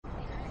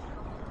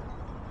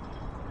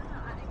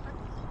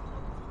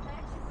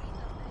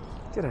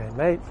G'day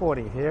mate,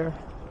 40 here.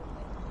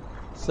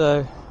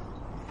 So,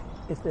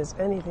 if there's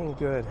anything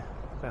good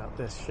about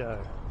this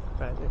show,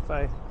 right, if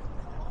I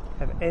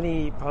have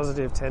any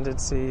positive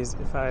tendencies,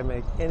 if I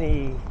make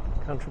any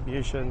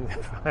contribution,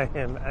 if I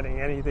am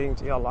adding anything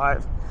to your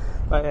life,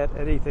 if I add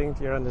anything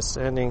to your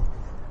understanding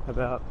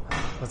about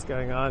what's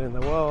going on in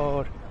the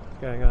world,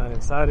 what's going on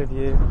inside of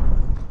you,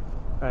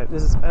 right,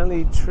 this is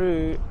only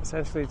true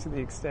essentially to the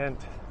extent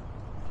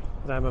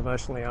that I'm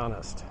emotionally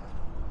honest,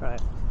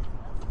 right?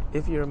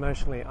 If you're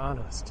emotionally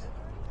honest,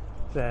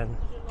 then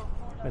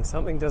when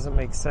something doesn't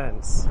make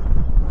sense,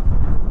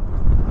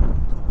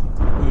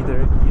 either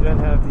you don't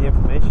have the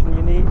information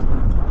you need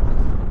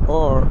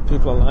or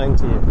people are lying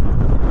to you.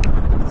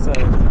 So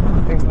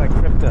things like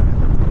crypto,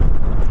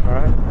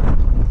 alright,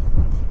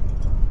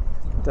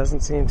 doesn't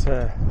seem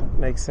to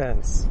make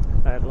sense.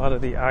 Right? A lot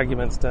of the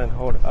arguments don't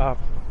hold up,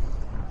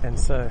 and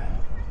so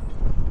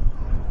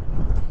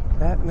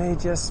that may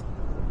just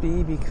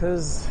be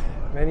because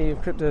many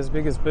of crypto's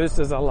biggest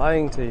boosters are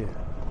lying to you.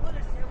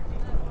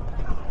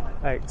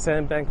 Like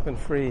Sam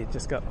Bankman-Fried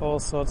just got all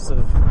sorts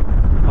of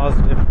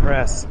positive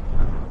press.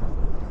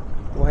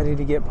 Why did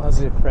he get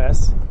positive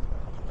press?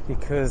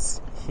 Because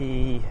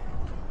he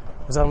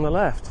was on the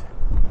left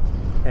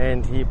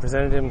and he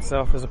presented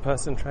himself as a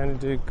person trying to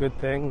do good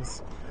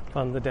things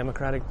on the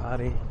Democratic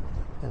Party,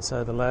 and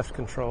so the left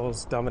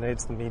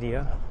dominates the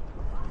media.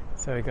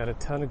 So he got a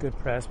ton of good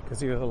press because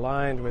he was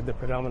aligned with the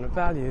predominant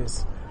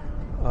values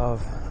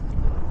of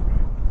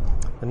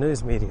the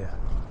news media.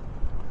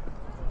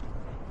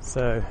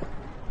 So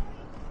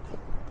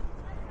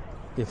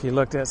if you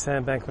looked at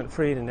Sam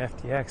Bankman-Fried and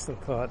FTX and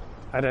thought,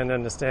 I don't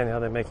understand how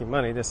they're making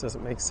money, this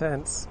doesn't make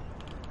sense,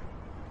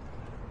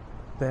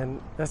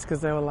 then that's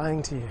because they were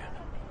lying to you.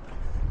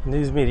 The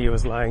news media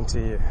was lying to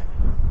you.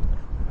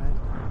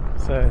 Right?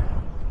 So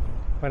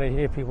when I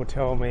hear people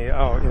tell me,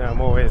 I'm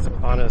always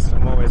honest,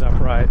 I'm always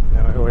upright,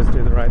 I always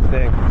do the right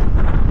thing,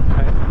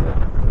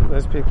 right?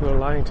 Those people are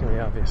lying to me,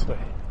 obviously.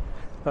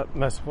 But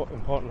most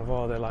important of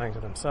all, they're lying to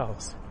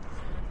themselves.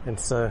 And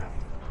so,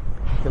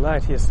 if you lie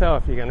to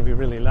yourself, you're going to be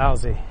really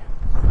lousy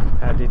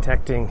at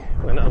detecting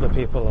when other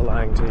people are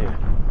lying to you.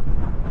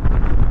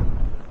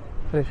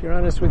 But if you're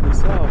honest with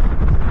yourself,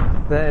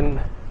 then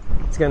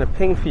it's going to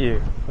ping for you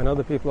when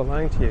other people are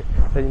lying to you.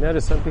 So you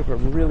notice some people are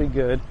really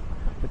good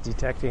at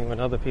detecting when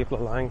other people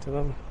are lying to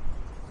them.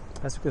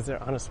 That's because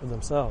they're honest with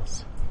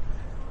themselves.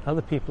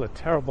 Other people are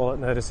terrible at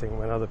noticing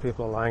when other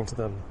people are lying to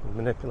them and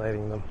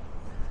manipulating them.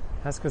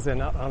 That's because they're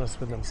not honest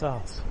with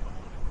themselves.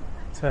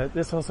 So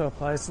this also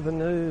applies to the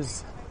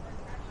news.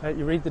 Right?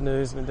 You read the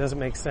news and it doesn't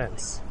make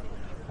sense.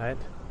 Right?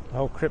 The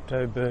whole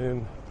crypto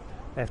boom,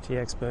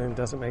 FTX boom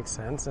doesn't make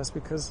sense. That's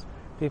because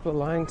people are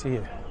lying to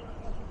you.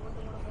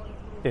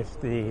 If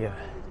the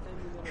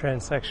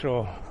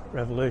transsexual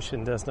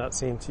revolution does not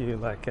seem to you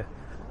like a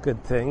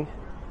good thing,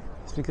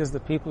 it's because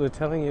the people who are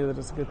telling you that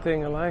it's a good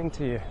thing are lying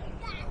to you.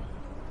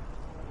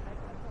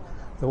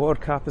 The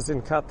World Cup is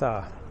in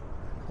Qatar.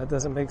 That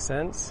doesn't make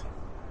sense.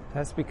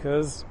 That's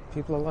because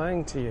people are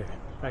lying to you.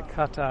 Right?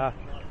 Qatar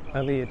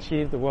only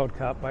achieved the World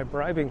Cup by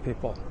bribing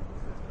people.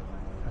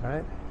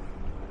 Alright?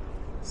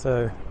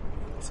 So,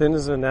 as soon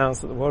as it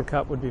announced that the World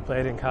Cup would be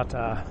played in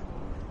Qatar,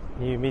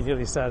 you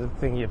immediately started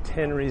thinking of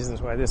 10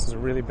 reasons why this is a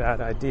really bad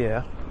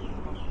idea.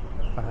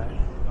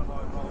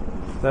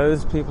 Alright?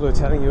 Those people who are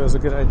telling you it was a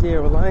good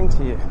idea were lying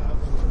to you.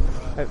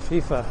 Right?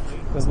 FIFA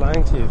was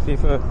lying to you.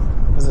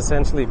 FIFA was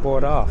essentially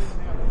bought off.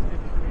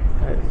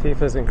 Right?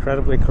 FIFA is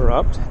incredibly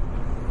corrupt.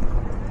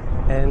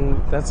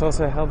 And that's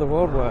also how the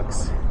world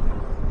works.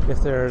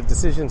 If there are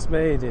decisions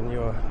made in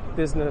your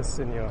business,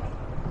 in your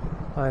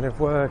line of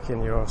work,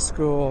 in your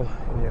school,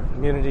 in your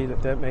community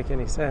that don't make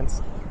any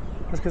sense,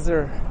 that's because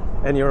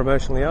and you're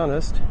emotionally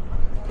honest,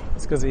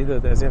 it's because either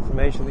there's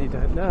information that you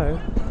don't know,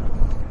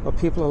 or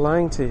people are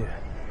lying to you.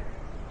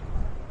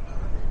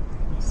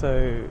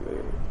 So,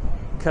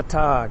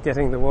 Qatar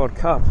getting the World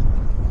Cup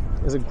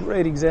is a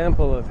great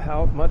example of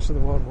how much of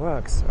the world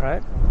works,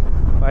 right?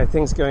 By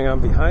things going on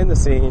behind the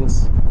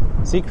scenes,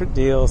 secret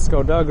deals,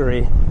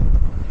 skullduggery,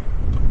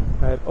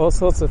 right? All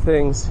sorts of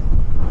things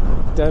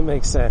don't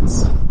make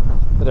sense,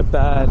 that are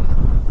bad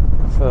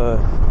for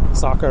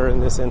soccer in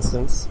this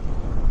instance,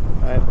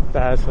 right?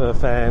 Bad for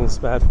fans,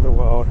 bad for the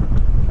world.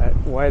 Right?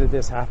 Why did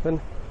this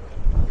happen?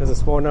 Because a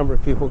small number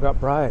of people got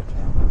bribed.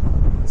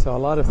 So a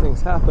lot of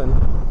things happen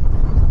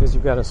because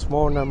you've got a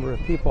small number of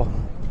people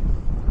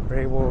who are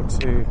able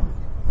to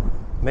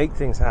make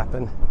things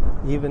happen,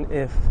 even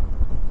if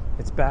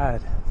it's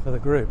bad for the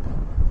group.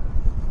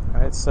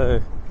 Right? So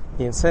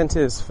the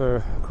incentives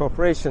for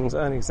corporations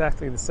aren't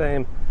exactly the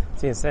same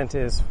as the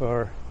incentives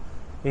for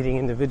leading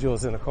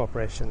individuals in a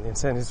corporation. The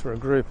incentives for a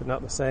group are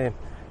not the same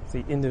as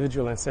the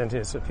individual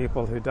incentives for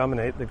people who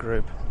dominate the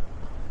group.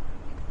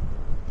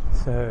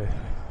 So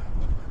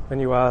when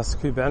you ask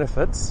who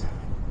benefits,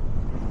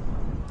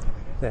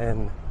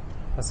 then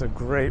that's a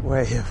great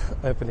way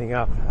of opening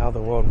up how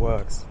the world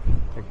works.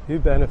 Like, who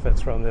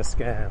benefits from this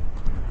scam?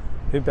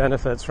 Who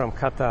benefits from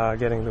Qatar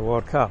getting the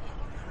World Cup?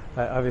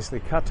 Obviously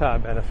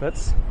Qatar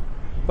benefits,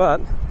 but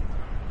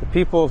the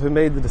people who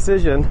made the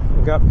decision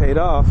and got paid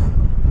off,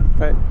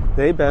 right,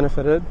 they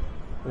benefited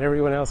and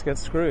everyone else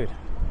gets screwed.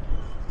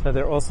 So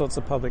there are all sorts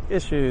of public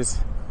issues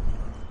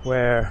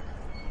where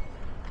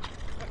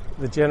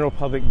the general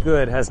public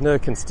good has no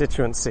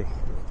constituency,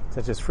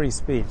 such as free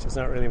speech. It's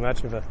not really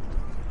much of a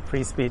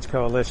free speech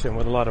coalition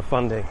with a lot of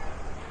funding,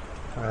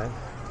 right?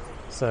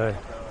 So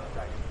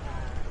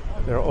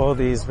there are all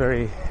these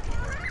very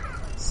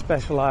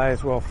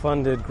specialized,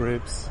 well-funded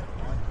groups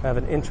who have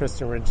an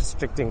interest in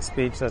restricting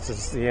speech, such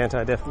as the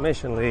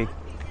Anti-Defamation League,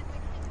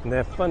 and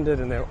they're funded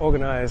and they're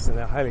organized and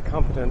they're highly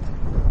competent,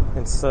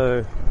 and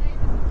so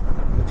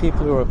the people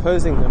who are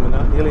opposing them are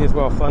not nearly as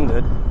well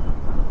funded,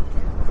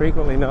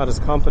 frequently not as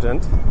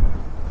competent,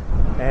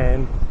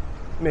 and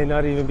may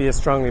not even be as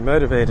strongly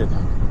motivated.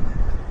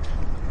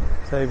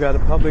 So you've got a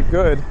public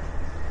good,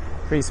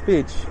 free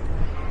speech,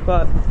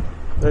 but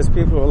those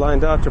people who are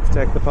lined up to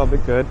protect the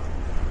public good,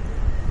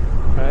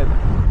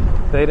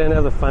 right, they don't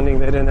have the funding,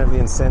 they don't have the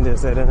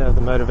incentives, they don't have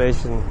the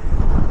motivation,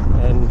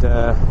 and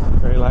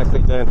very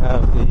likely don't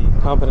have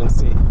the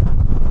competency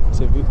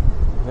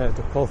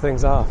to pull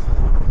things off.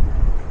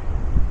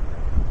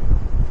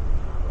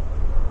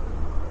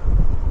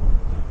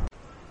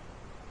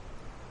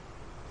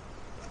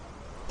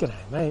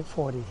 G'day mate,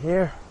 40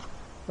 here.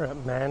 We're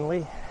at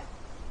Manly,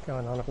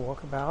 going on a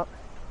walkabout.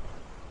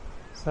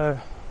 So,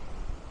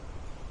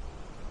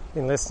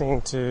 been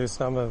listening to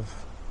some of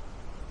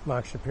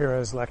Mark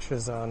Shapiro's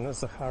lectures on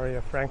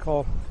Zachariah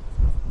Frankel.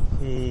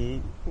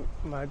 He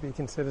might be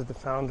considered the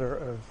founder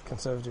of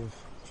conservative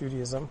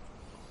Judaism,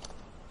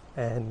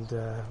 and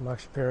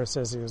Mark Shapiro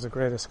says he was a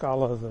greater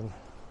scholar than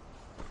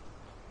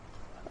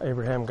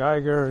Abraham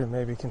Geiger, who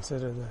may be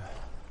considered the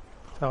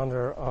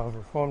founder of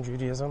Reform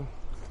Judaism,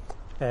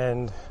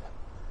 and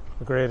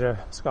a greater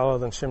scholar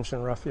than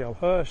Shimshon Raphael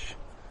Hirsch,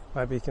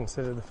 might be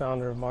considered the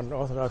founder of modern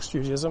Orthodox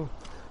Judaism.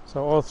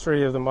 So all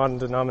three of the modern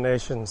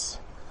denominations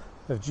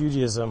of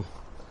Judaism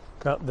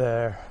got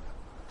their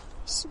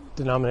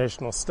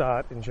denominational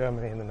start in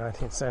Germany in the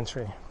 19th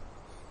century.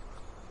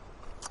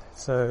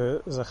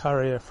 So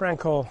Zachariah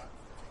Frankel,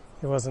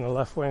 he wasn't a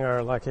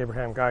left-winger like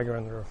Abraham Geiger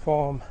in the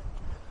Reform.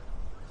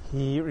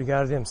 He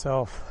regarded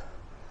himself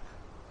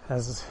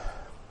as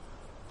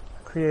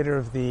a creator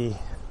of the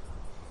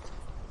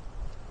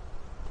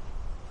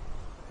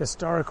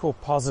historical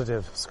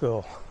positive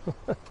school.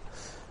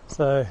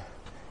 So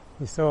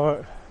he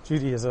saw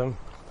Judaism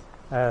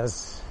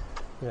as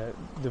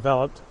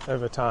developed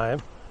over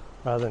time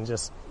rather than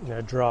just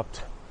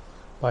dropped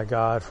by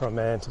God from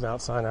man to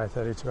Mount Sinai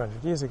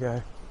 3,200 years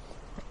ago.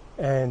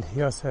 And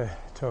he also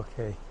took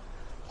a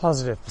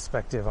positive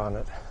perspective on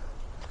it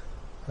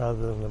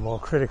rather than the more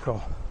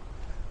critical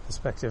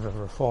perspective of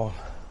reform.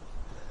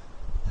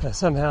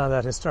 Somehow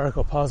that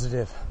historical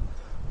positive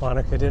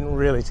moniker didn't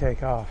really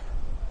take off.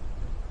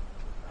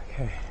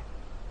 Okay,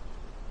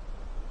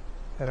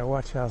 better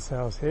watch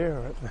ourselves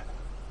here at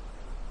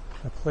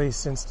the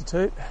Police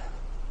Institute.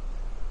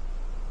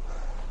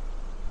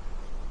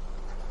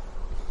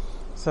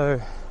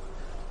 So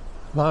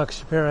Mark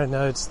Shapiro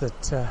notes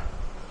that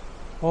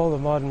all the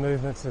modern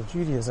movements of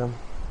Judaism,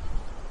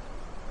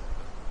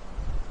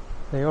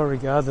 they all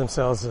regard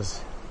themselves as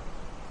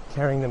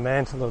carrying the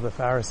mantle of the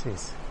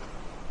Pharisees.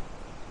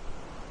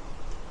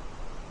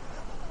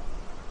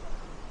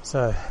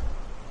 So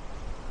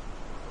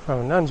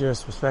from a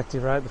non-Jewish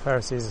perspective, right, the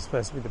Pharisees are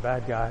supposed to be the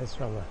bad guys.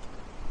 From the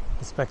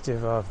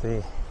perspective of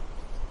the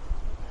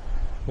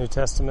New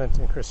Testament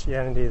and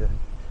Christianity, the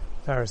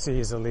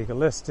Pharisees are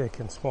legalistic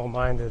and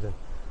small-minded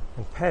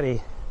and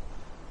petty.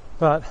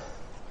 But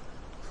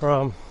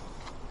from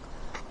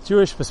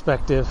Jewish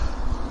perspective,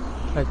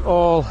 like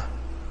all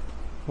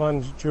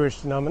modern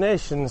Jewish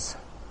denominations,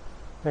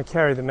 they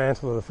carry the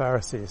mantle of the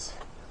Pharisees.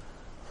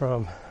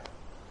 From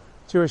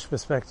Jewish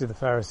perspective, the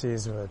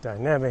Pharisees were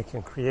dynamic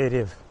and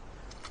creative,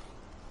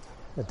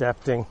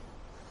 adapting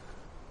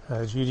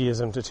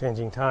Judaism to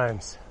changing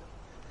times.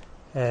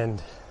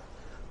 And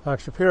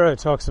Mark Shapiro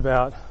talks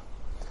about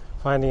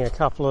finding a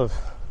couple of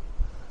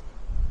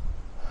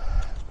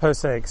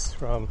poseks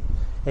from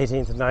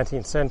 18th and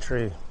 19th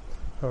century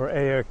who were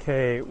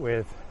A-OK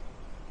with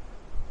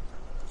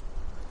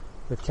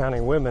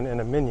counting women in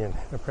a minyan,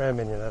 a prayer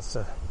minyan. That's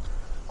a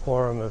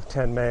quorum of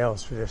 10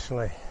 males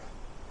traditionally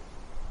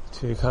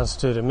to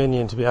constitute a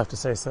minyan to be able to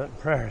say certain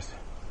prayers.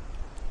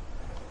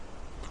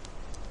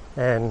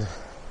 And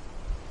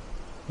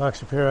Mark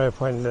Shapiro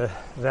pointed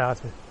it out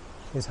to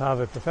his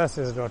Harvard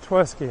professor, Isidore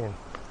Tversky, and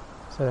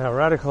said how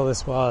radical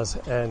this was.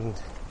 And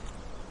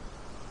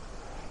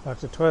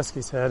Dr.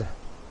 Tversky said,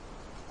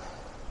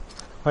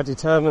 what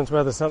determines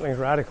whether something's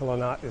radical or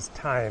not is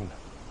time.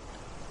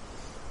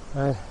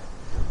 Right?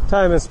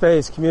 Time and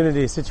space,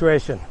 community,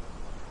 situation.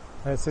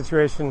 Right?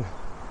 Situation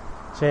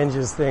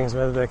changes things,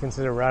 whether they're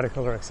considered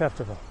radical or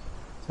acceptable.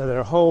 So there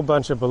are a whole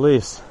bunch of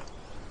beliefs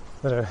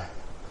that are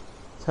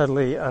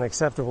totally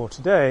unacceptable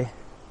today,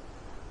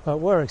 but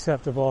were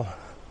acceptable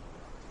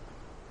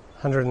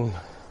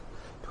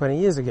 120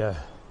 years ago.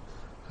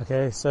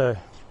 Okay, so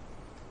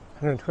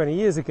 120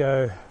 years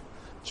ago,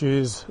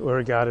 Jews were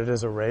regarded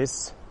as a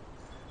race,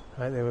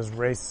 Right? There was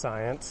race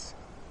science.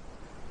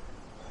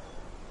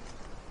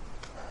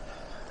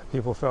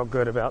 People felt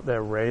good about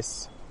their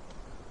race,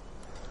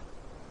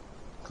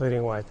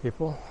 including white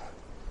people.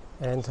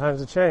 And times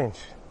have changed.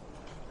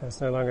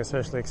 It's no longer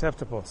socially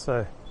acceptable.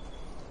 So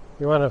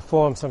you want to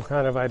form some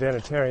kind of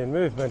identitarian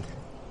movement,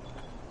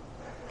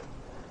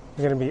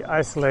 you're going to be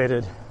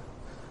isolated,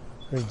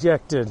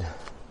 rejected,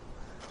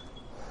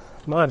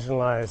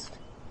 marginalized,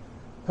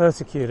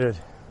 persecuted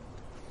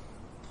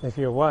if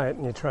you're white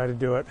and you try to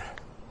do it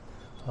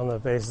on the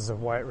basis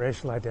of white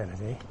racial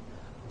identity.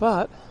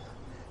 But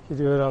if you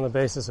do it on the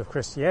basis of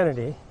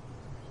Christianity,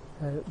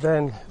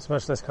 then it's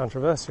much less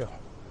controversial.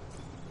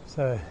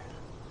 So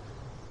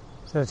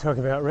instead of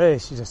talking about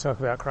race, you just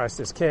talk about Christ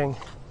as King.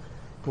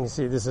 And you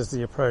see this is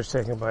the approach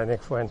taken by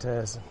Nick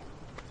Fuentes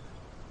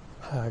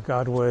and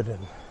Godwood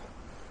and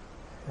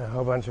a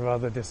whole bunch of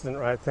other dissident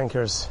right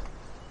thinkers.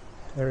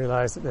 They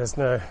realize that there's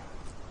no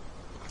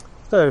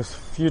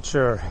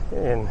future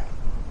in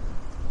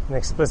an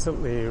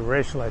explicitly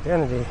racial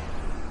identity.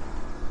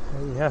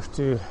 You have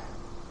to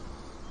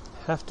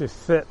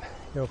fit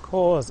your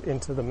cause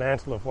into the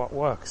mantle of what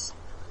works.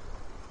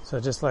 So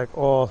just like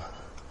all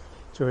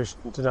Jewish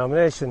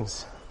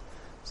denominations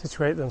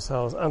situate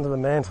themselves under the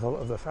mantle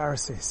of the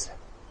Pharisees.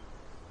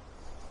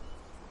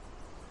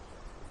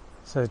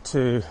 So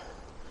to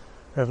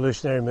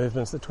revolutionary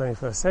movements of the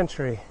 21st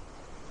century,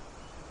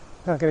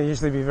 not going to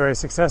usually be very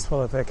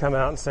successful if they come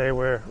out and say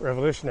we're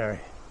revolutionary,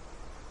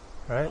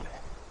 right?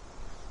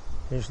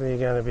 Usually you're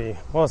going to be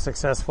more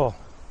successful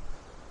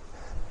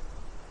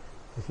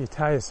if you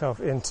tie yourself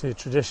into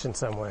tradition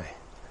some way.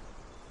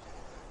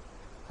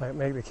 Like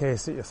make the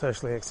case that you're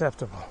socially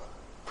acceptable.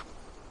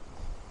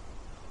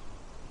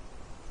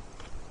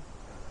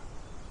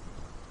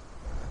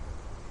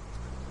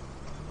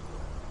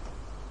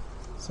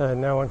 So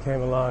no one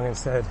came along and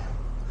said,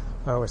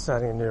 oh, we're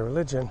starting a new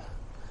religion.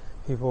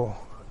 People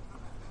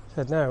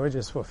said, no, we're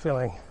just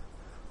fulfilling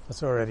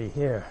what's already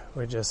here.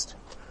 We're just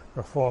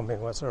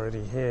reforming what's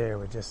already here.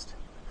 We're just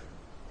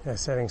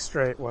setting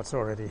straight what's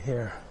already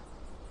here.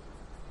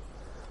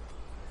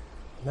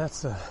 And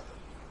that's a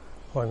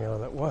formula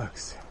that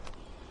works.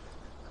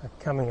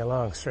 Coming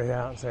along straight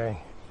out and saying,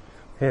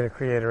 we're here to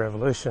create a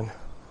revolution,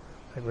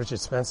 like Richard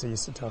Spencer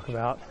used to talk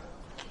about,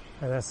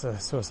 and that's a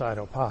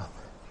suicidal path.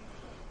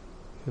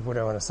 People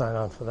don't want to sign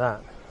on for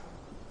that.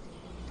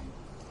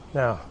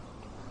 Now,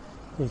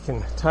 you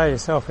can tie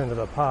yourself into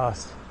the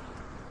past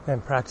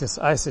and practice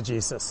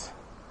eisegesis,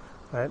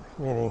 right?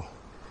 Meaning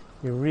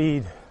you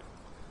read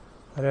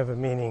whatever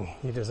meaning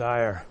you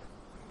desire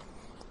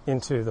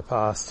into the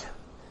past,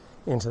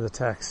 into the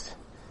text,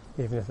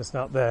 even if it's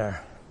not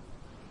there.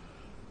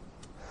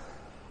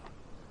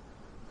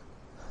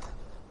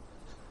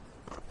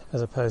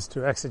 As opposed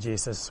to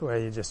exegesis, where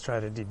you just try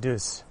to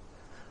deduce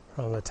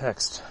from the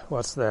text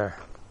what's there.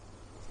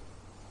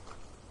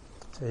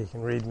 So you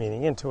can read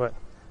meaning into it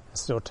and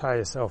still tie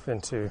yourself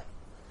into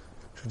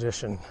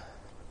tradition.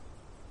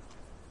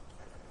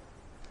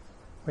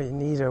 But you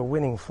need a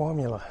winning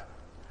formula.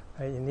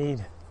 Right? You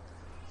need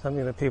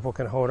something that people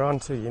can hold on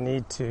to. You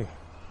need to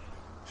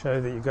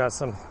show that you've got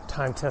some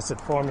time-tested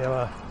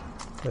formula,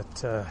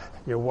 that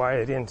you're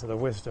wired into the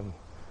wisdom,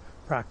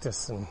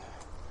 practice, and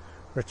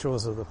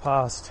rituals of the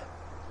past.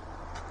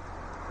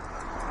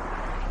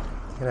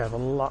 You can have a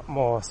lot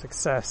more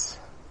success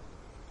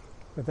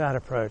with that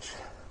approach,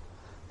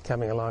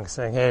 coming along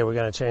saying, hey, we're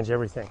going to change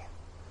everything.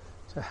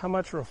 So how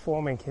much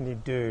reforming can you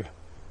do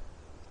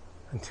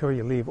until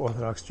you leave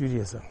Orthodox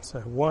Judaism? So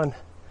one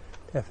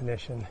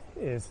definition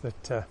is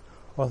that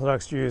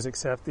Orthodox Jews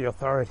accept the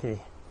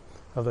authority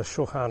of the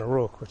Shulchan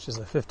Aruch, which is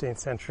a 15th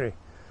century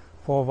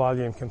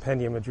 4-volume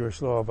compendium of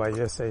Jewish law by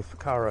Yosef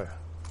Karo.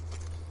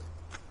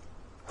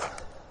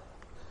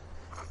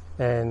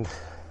 And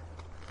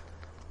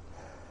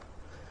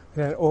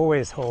we don't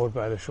always hold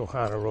by the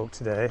Shulchan Aruch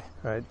today,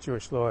 right?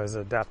 Jewish law has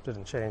adapted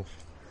and changed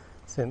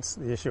since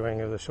the issuing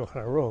of the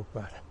Shulchan Aruch,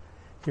 but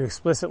if you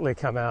explicitly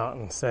come out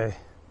and say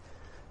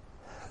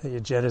that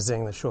you're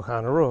jettisoning the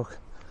Shulchan Aruch,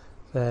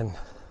 then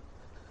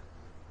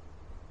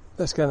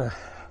that's going to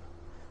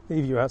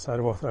leave you outside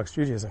of Orthodox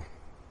Judaism.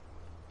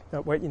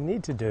 Now, what you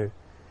need to do,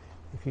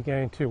 if you're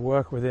going to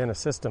work within a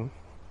system,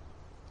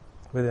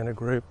 within a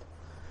group,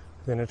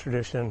 within a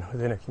tradition,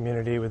 within a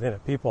community, within a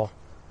people,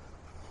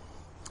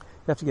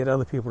 you have to get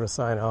other people to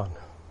sign on.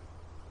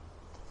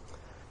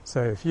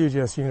 So if you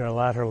just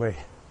unilaterally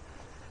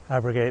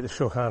abrogate the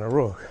Shulchan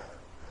Aruch,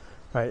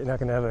 right, you're not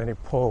going to have any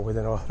pull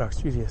within Orthodox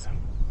Judaism.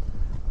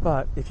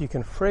 But if you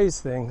can phrase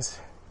things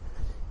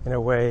in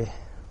a way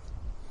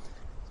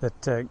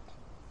that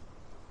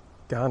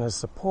garners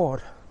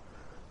support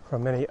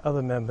from many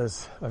other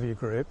members of your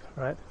group,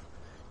 right,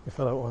 your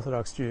fellow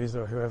Orthodox Jews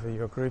or whoever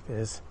your group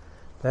is,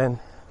 then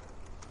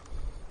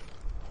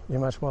you're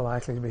much more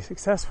likely to be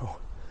successful.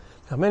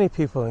 Now, many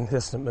people in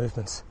dissident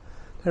movements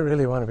don't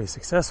really want to be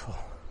successful.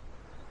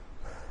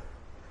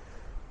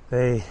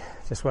 They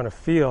just want to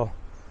feel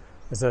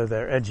as though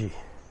they're edgy.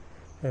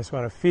 They just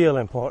want to feel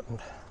important.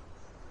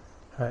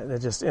 Right? They're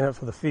just in it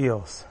for the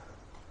feels.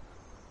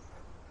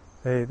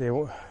 They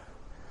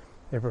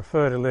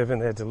prefer to live in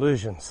their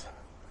delusions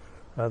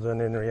rather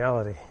than in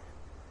reality.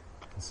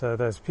 And so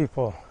those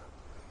people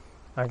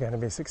aren't going to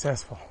be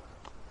successful.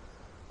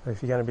 But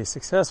if you're going to be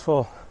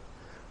successful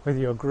with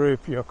your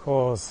group, your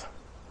cause,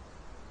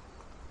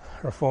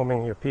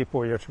 reforming your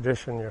people, your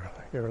tradition, your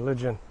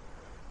religion,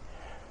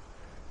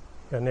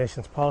 your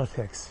nation's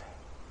politics,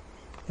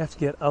 you have to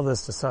get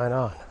others to sign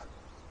on.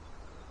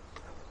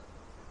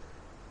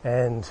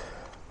 And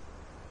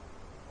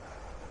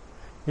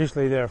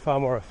usually there are far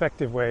more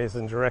effective ways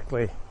than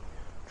directly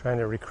trying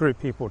to recruit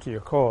people to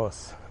your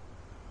cause.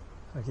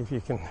 Like if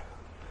you can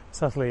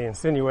subtly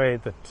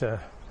insinuate that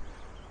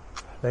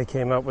they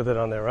came up with it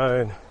on their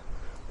own,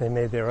 they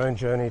made their own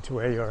journey to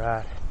where you're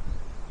at.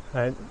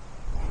 Right?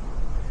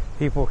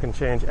 People can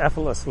change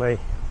effortlessly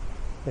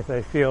if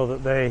they feel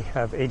that they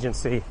have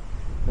agency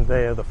and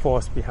they are the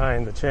force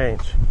behind the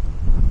change.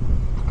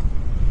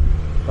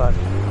 But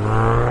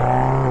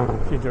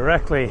if you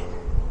directly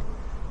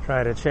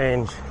try to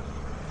change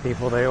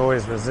people, they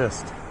always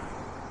resist.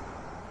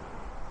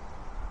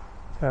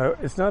 So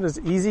it's not as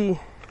easy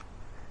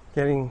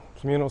getting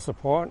communal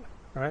support,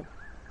 right?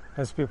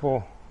 As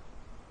people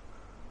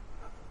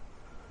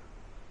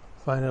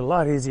find it a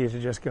lot easier to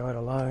just go it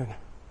alone.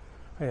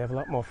 You have a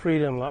lot more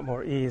freedom, a lot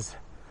more ease,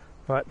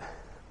 but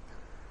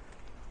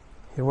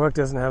your work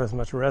doesn't have as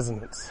much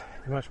resonance.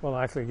 You're much more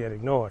likely to get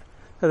ignored.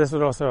 So this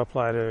would also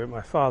apply to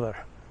my father.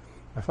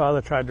 My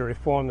father tried to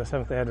reform the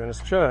Seventh-day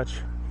Adventist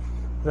Church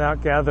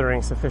without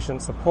gathering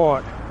sufficient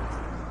support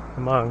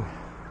among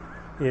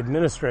the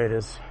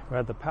administrators who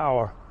had the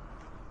power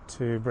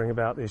to bring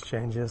about these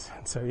changes.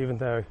 And so even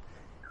though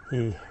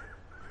he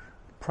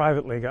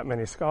privately got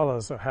many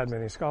scholars or had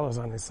many scholars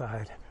on his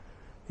side,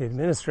 the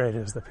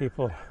administrators, the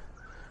people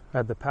who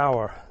had the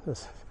power,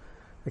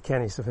 the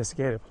canny,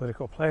 sophisticated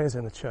political players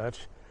in the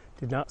church,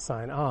 did not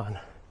sign on.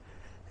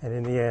 And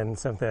in the end,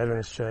 Seventh-day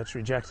Adventist Church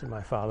rejected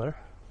my father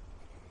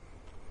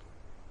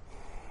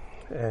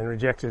and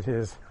rejected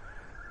his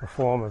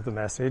reform of the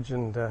message,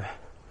 and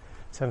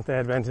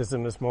Seventh-day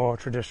Adventism is more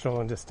traditional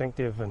and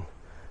distinctive and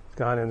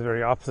gone in the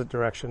very opposite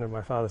direction of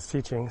my father's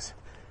teachings,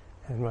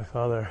 and my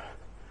father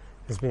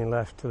is being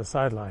left to the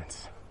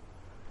sidelines.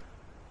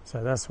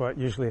 So that's what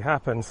usually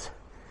happens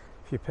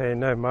if you pay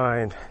no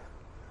mind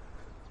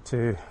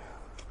to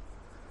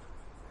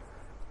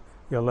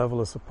your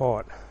level of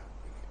support.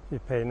 You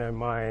pay no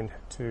mind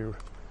to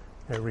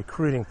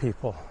recruiting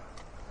people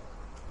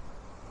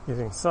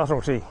using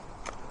subtlety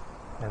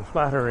and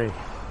flattery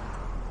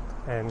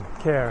and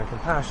care and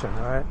compassion,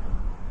 right?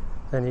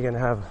 Then you're going to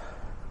have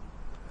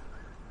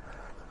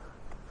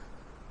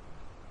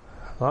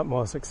a lot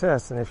more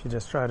success than if you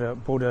just try to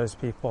bulldoze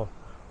people,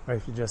 or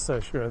if you're just so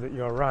sure that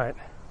you're right,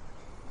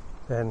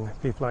 then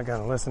people aren't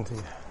going to listen to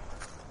you.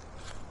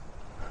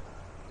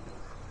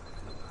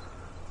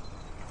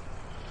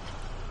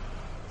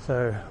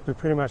 So we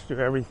pretty much do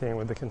everything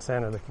with the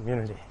consent of the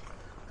community.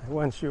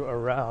 Once you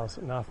arouse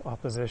enough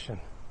opposition,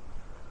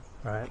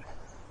 right,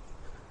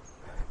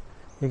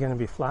 you're going to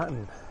be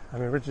flattened. I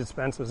mean, Richard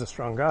Spence was a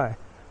strong guy,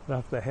 but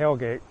after the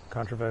Hailgate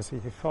controversy,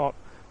 he felt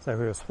as though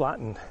he was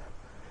flattened.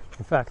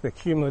 In fact, the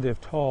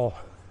cumulative toll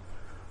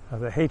of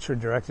the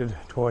hatred directed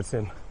towards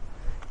him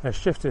has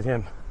shifted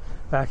him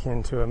back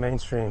into a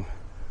mainstream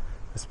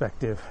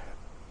perspective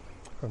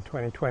from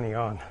 2020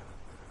 on.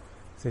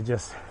 So he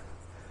just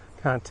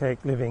can't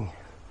take living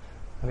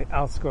on the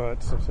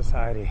outskirts of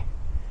society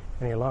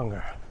any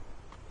longer.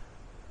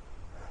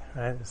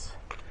 Right? It's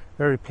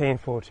very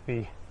painful to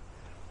be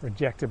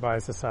rejected by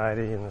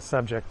society and the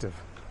subject of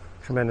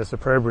tremendous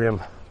opprobrium.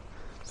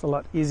 It's a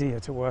lot easier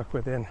to work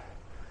within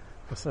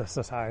the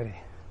society,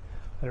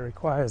 but it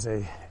requires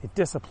a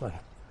discipline.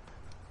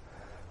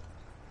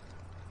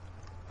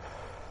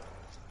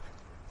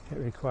 It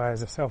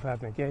requires a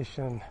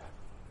self-abnegation.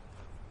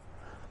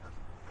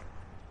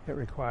 It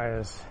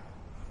requires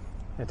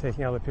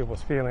taking other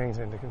people's feelings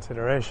into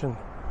consideration.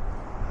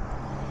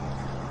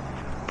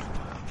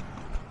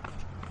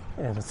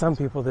 And for some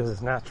people, this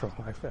is natural.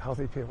 Like for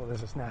healthy people,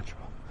 this is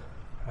natural.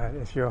 Right?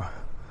 If you're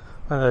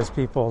one of those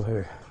people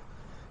who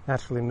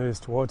naturally moves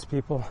towards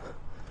people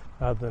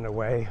rather than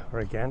away or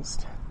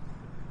against,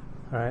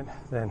 right,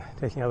 then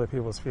taking other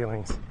people's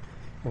feelings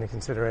into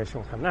consideration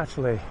will come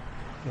naturally.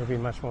 You'll be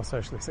much more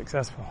socially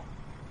successful.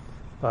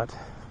 But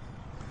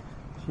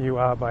if you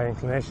are by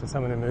inclination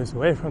someone who moves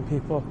away from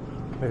people,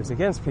 moves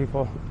against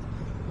people,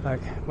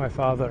 like my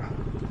father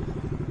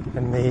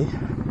and me,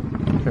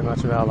 pretty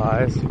much of our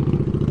lives,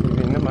 we've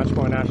been much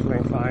more naturally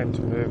inclined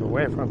to move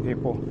away from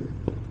people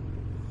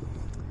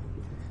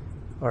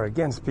or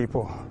against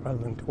people rather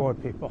than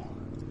toward people.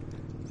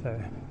 So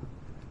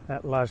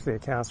that largely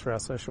accounts for our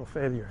social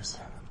failures.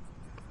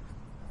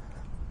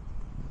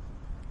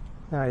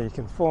 Now you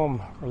can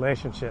form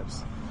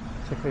relationships,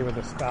 particularly with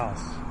a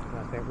spouse, and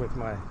I think with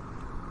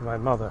my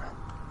mother,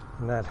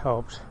 and that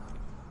helped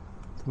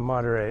to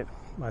moderate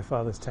my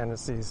father's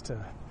tendencies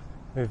to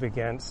move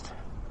against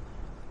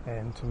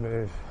and to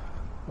move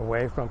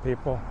away from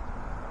people.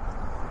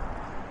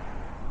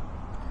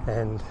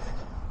 And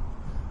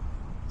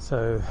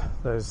So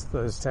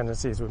those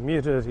tendencies were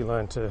muted. He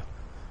learned to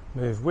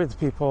move with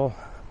people,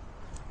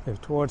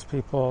 move towards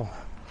people,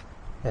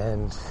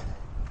 and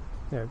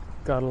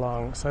got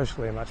along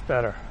socially much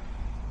better.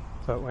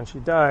 But when she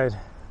died,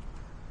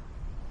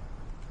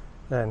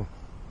 then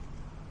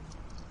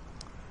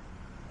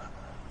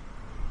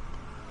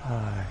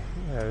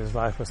his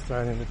life was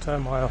thrown into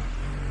turmoil,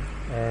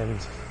 and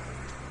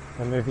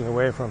moving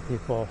away from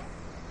people,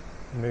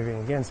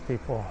 moving against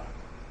people,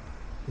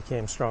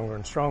 became stronger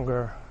and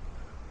stronger.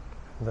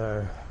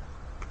 Though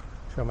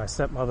my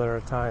stepmother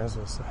at times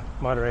was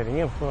a moderating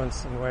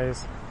influence in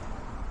ways,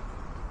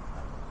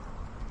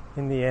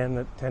 in the end,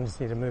 the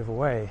tendency to move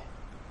away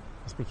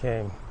just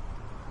became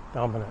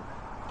dominant.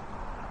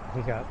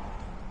 He got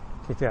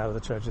kicked out of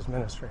the church's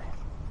ministry.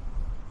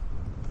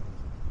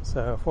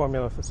 So a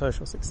formula for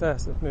social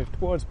success is move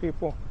towards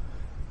people,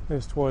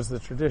 moves towards the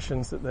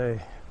traditions that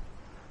they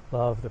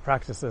love, the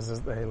practices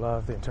that they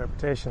love, the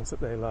interpretations that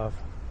they love,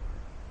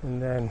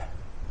 and then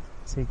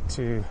seek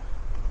to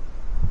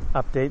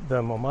update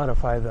them or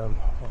modify them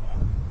or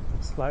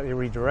slightly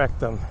redirect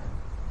them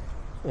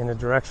in a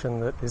direction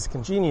that is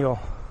congenial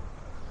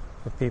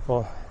with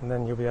people, and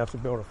then you'll be able to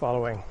build a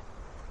following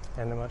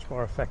and a much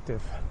more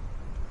effective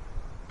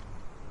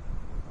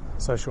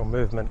social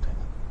movement.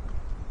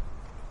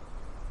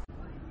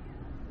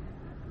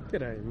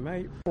 G'day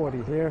mate,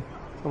 40 here.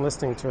 I'm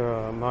listening to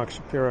a Mark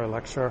Shapiro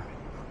lecture,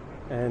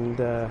 and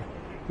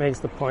makes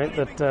the point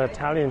that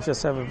Italians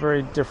just have a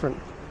very different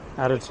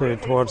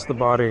attitude towards the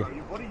body,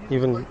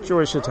 even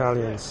Jewish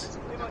Italians.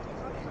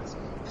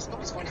 This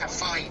book is going to have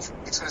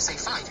it's going to say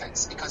 5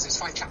 heads because there's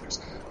 5 chapters.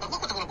 But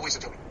look what the little boys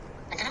are doing.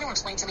 And can anyone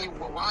explain to me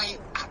why?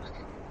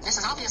 This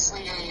is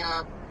obviously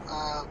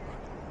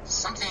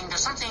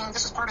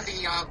this is part of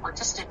the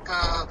artistic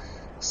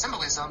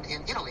symbolism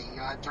in Italy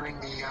during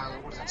the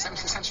 17th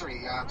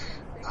century,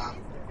 18th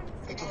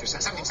or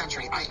 17th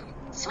century.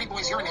 3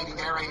 boys urinating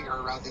there,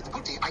 or the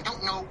putti. I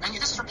don't know. And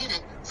this is repeated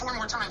 4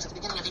 more times at the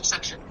beginning of each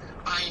section.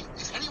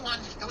 If anyone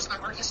knows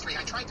about art history,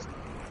 I tried to.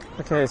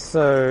 Okay,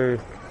 so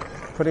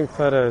putting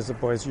photos of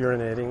boys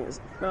urinating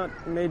is not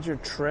a major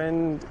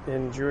trend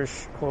in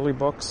Jewish holy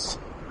books,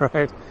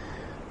 right?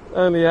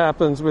 Only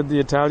happens with the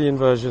Italian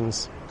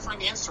versions. Find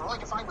the answer. All I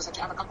could find was that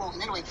you have a couple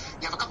in Italy.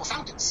 You have a couple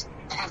fountains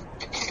that have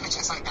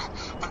images like that.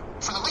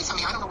 But for the life of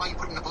me, I don't know why you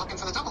put it in a book, and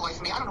for the double life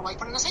of me, I don't know why you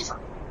put it in a sefer.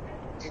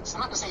 I'm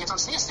not going to say it's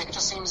untheistic, it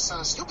just seems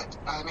stupid.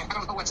 I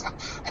don't know what's...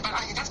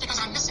 that's because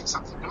I'm missing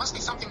something. There must be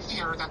something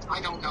here that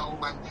I don't know,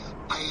 and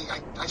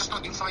I just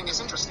thought you'd find this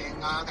interesting,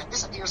 that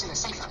this appears in a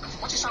sefer.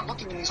 Once you start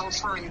looking in these old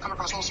stories, you come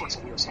across all sorts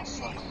of weird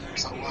stuff.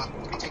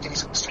 I'll take any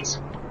suggestions.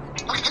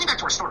 Okay, getting back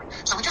to our story.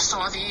 So we just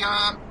saw the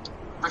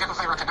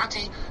Regafafai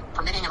Rakanati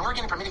permitting an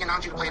organ and permitting a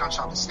non-Jew to play it on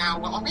Shabbos. Now,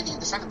 already in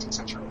the 17th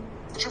century,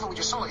 the tshuva we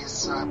just saw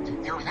is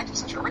the early 19th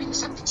century. Already in the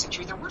 17th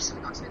century, there were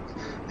synagogues that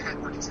had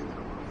organs in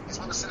them, as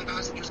well as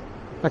synagogues that used...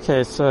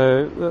 Okay,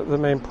 so the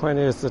main point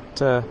is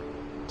that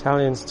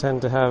Italians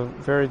tend to have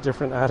very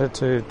different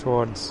attitude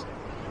towards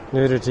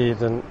nudity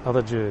than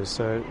other Jews.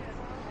 So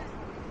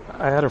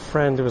I had a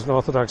friend who was an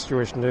Orthodox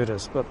Jewish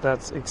nudist, but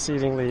that's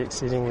exceedingly,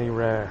 exceedingly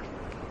rare.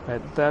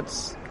 Right?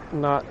 That's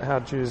not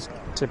how Jews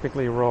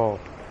typically roll.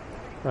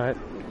 Right?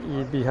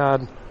 You'd be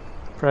hard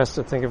pressed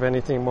to think of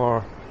anything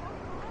more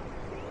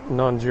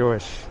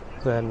non-Jewish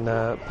than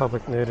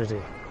public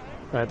nudity.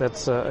 Right?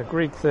 That's a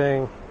Greek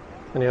thing.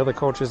 Many other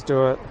cultures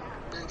do it.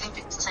 I think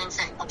it's the same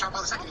thing. Pope John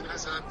Paul II even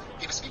has the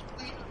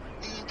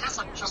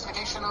Catholic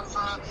justification of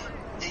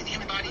the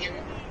human body.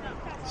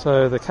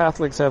 So the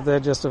Catholics have their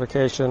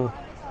justification.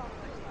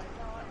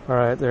 All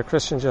right, their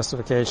Christian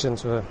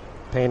justifications for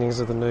paintings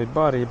of the nude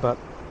body, but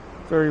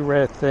very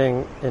rare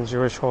thing in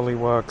Jewish holy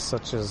works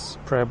such as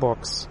prayer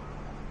books,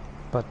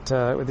 but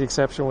with the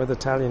exception with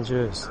Italian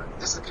Jews.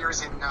 This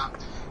appears in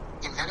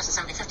Venice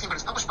in 1750, but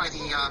it's published by the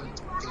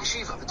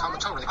yeshiva, the Talmud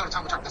Torah. They call it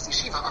Talmud Torah. That's the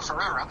yeshiva of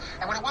Ferrara.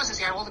 And what it was is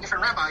you had all the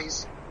different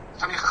rabbis,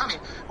 Talmidei Chachamim,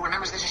 who were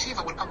members of the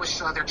yeshiva, would publish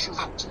their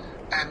tshuvot.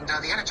 And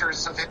the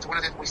editors of it, one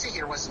of them we see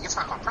here was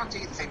Yitzhak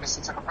Pranti, the famous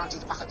Yitzhak Pranti,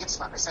 the Pachad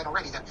Yitzhak. I said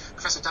already that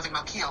Professor David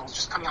Malkiel is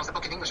just coming out with a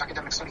book in English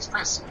Academic Studies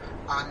Press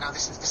on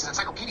this is an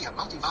encyclopedia,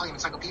 multi-volume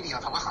encyclopedia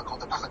of halacha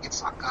called the Pachad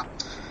Yitzhak.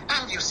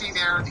 And you see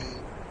there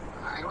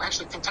I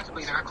actually think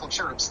technically they're not called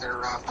cherubs,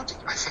 they're putti,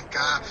 I think,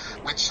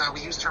 which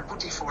we use the term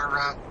putti for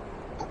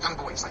young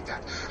boys like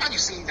that. And you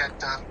see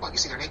that, you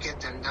see they're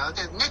naked, and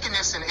the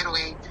nakedness in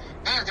Italy,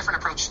 and a different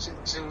approach to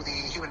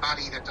the human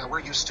body that we're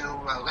used to,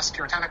 less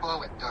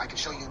puritanical, and I can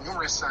show you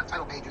numerous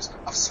title pages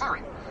of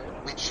Sfarim,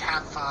 which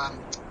have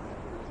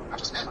not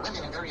just men,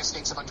 women in various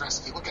states of undress.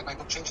 If you look at my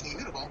book, Changing the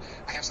Immutable,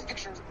 I have some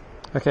pictures.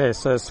 Okay,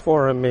 so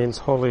Sfarim means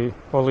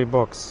holy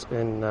books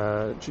in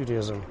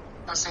Judaism.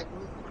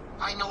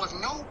 I know of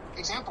no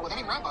example of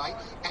any rabbi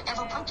that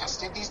ever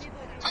protested these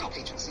title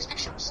pages, these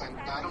pictures, and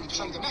I don't need to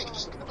show you them now, you can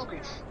just look at the book,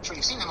 I'm sure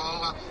you've seen them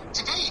all.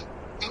 Today,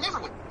 they never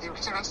would, they were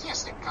considered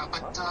untheistic,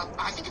 but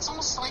I think it's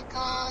almost like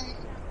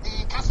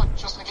the Catholic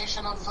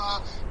justification of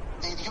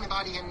the human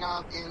body in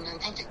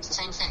paintings, the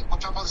same thing. Pope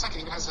John Paul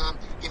II even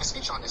gave a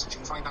speech on this, which you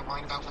can find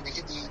online, about when they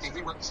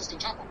reworked the Sistine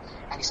Chapel,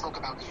 and he spoke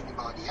about the human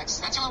body. That's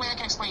the only way I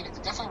can explain it.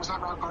 It definitely was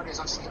not regarded as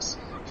obvious.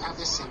 You have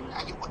this, and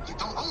you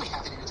don't only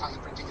have it in Italian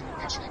printing and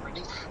Amsterdam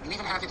printing, you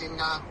even have it in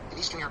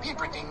Eastern European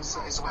printings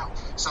as well.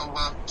 So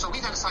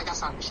leave that aside,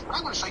 that's not an issue. What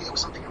I want to show you, there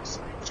was something else,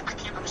 which I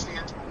can't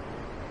understand.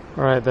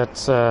 All right,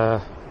 that's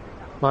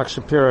Mark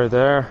Shapiro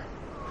there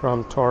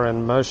from Torah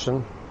in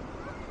Motion.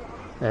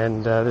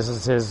 And this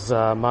is his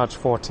March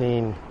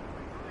 14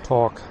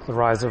 talk, The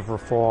Rise of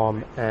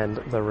Reform and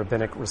the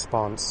Rabbinic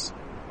Response.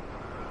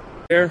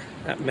 Here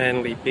at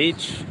Manly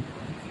Beach.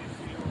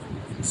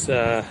 It's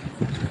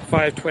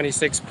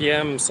 5:26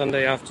 p.m.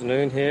 Sunday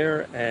afternoon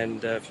here,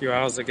 and a few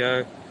hours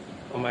ago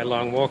on my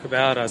long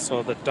walkabout I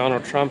saw that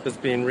Donald Trump has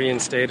been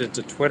reinstated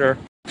to Twitter.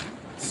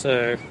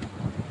 So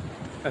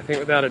I think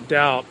without a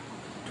doubt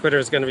Twitter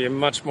is going to be a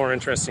much more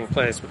interesting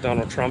place with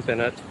Donald Trump in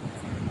it.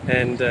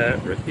 And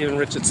even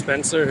Richard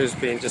Spencer, who's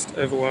been just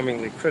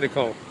overwhelmingly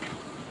critical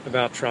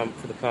about Trump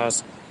for the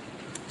past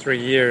 3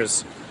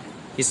 years,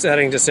 he's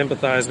starting to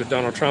sympathize with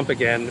Donald Trump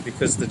again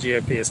because the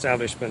GOP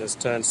establishment has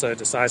turned so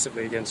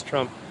decisively against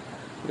Trump.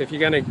 But if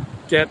you're going to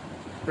get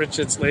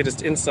Richard's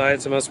latest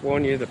insights, I must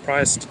warn you, the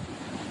price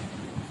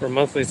for a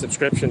monthly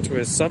subscription to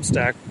his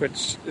Substack,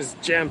 which is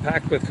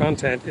jam-packed with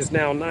content, is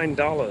now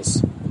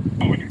 $9.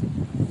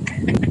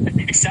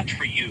 Except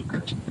for you,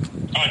 Kurt.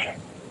 Oh, okay.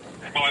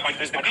 Well, I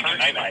think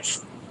you're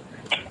nice.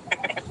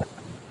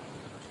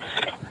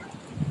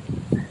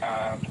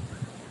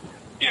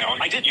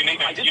 I did. You need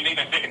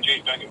that second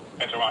Jeep, don't you?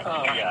 That's all right.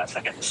 Oh, yeah,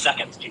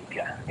 second Jeep,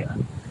 yeah.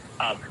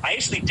 I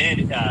actually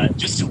did,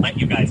 just to let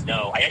you guys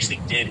know, I actually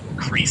did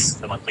increase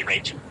the monthly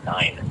rate to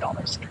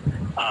 $9.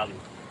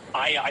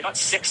 I thought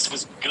 6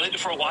 was good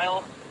for a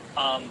while,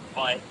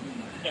 but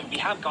we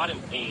have gotten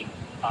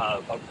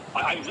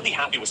I'm really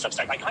happy with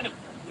Substack. I kind of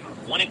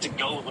wanted to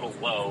go a little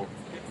low,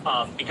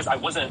 because a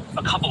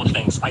couple of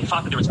things. I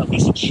thought that there was at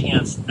least a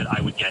chance that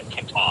I would get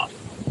kicked off.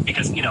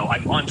 Because,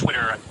 I'm on Twitter.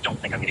 I don't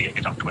think I'm going to get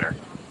kicked off Twitter.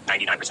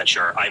 99%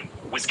 sure. I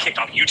was kicked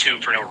off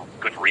YouTube for no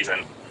good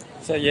reason.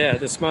 So yeah,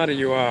 the smarter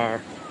you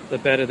are, the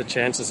better the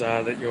chances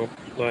are that you'll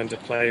learn to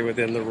play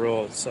within the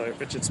rules. So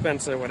Richard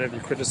Spencer, whatever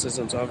your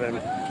criticisms of him,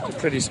 is a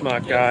pretty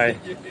smart guy.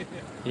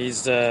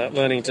 He's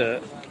learning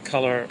to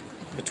color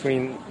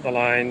between the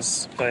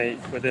lines, play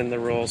within the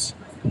rules.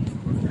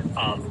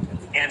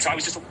 And so I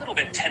was just a little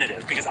bit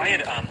tentative because I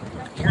had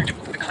heard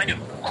the kind of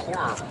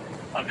core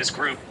of this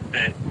group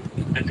that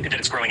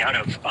it's growing out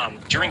of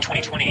during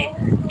 2020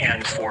 and in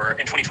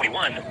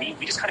 2021.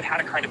 We just kind of had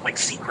a kind of like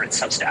secret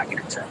Substack, you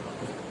could say.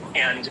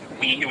 And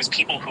it was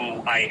people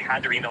who I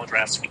had their email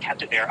address. We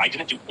kept it there. I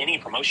didn't do any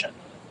promotion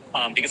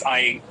because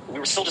we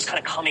were still just kind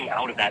of coming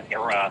out of that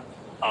era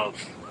of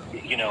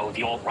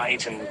the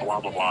alt-right and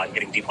blah blah blah and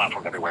getting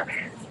deplatformed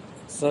everywhere.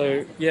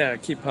 So yeah, a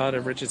key part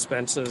of Richard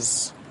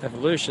Spencer's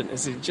evolution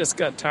is he just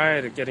got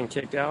tired of getting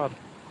kicked out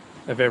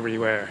of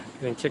everywhere,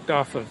 getting kicked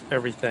off of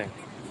everything.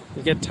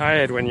 You get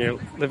tired when you're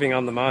living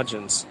on the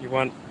margins. You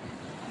want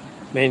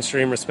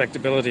mainstream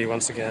respectability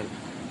once again.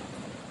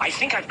 I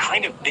think I've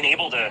kind of been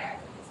able to...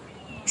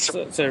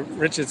 So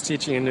Richard's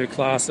teaching a new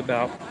class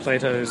about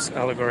Plato's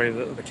allegory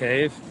of the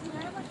cave,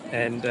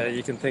 and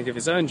you can think of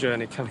his own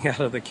journey coming out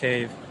of the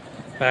cave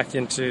back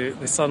into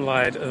the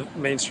sunlight of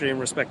mainstream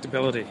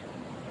respectability.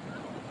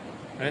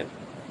 Right?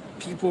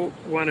 People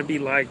want to be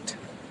liked.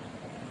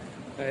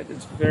 Right?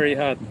 It's a very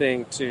hard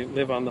thing to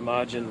live on the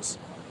margins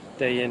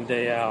day in,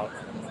 day out.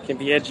 It can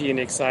be edgy and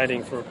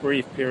exciting for a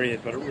brief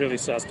period, but it really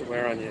starts to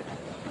wear on you.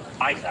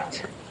 Like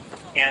that.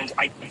 And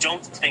I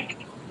don't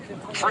think,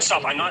 first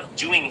off, I'm not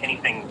doing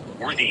anything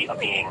worthy of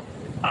being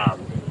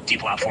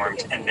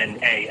deplatformed, and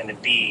then A, and then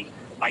B,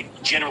 I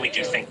genuinely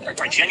do think that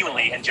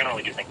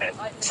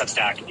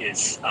Substack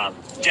is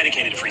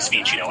dedicated to free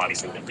speech,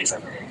 obviously within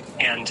reason.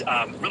 And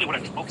really what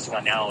I'm focusing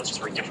on now is just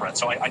very different.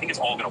 So I think it's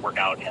all going to work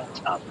out. And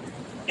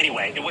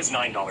anyway, it was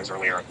 $9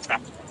 earlier.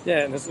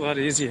 Yeah, and it's a lot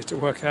easier to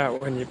work out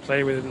when you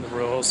play within the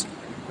rules,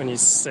 when you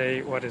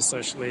say what is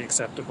socially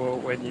acceptable,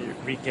 when you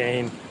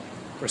regain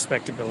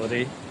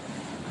respectability.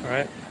 All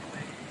right?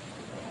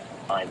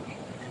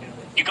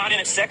 You got in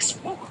at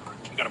 6? Woo,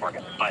 you got a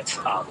bargain. But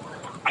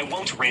I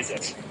won't raise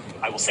it.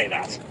 I will say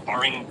that,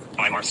 barring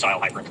Weimar-style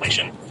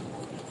hyperinflation,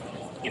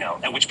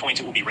 at which point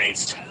it will be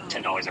raised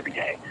 $10 every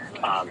day.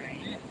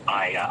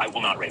 I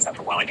will not raise that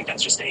for a while. I think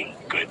that's just a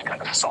good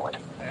kind of solid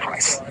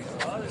price.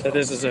 So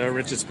this is a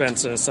Richard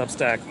Spencer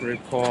Substack group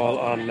call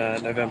on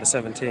November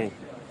 17th.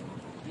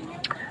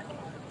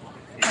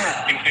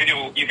 Instead,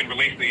 you can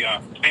release the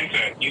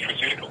Spencer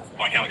nutraceutical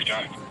like Alex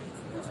Jones.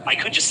 I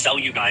could just sell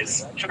you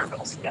guys sugar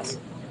pills, yes.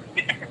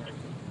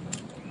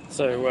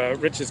 So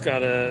Richard's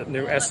got a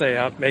new essay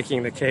out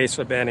making the case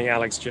for banning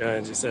Alex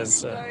Jones. He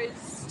says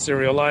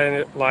serial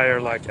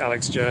liar like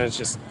Alex Jones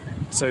just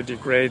so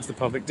degrades the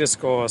public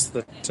discourse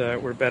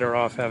that we're better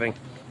off having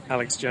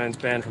Alex Jones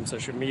banned from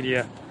social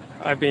media.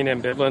 I've been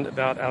ambivalent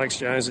about Alex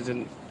Jones. It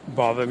didn't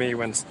bother me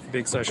when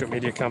big social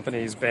media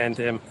companies banned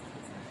him.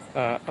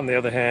 On the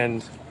other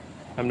hand,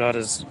 I'm not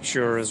as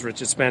sure as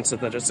Richard Spencer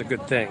that it's a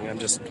good thing. I'm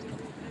just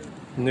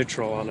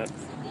neutral on it.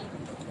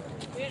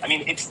 I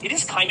mean, it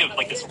is kind of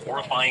like this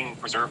horrifying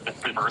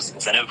perverse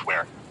incentive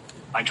where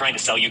I'm trying to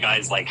sell you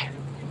guys like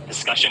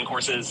discussion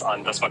courses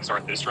on Thus Fuck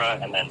Zarathustra,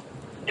 and then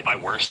if I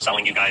were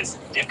selling you guys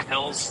dick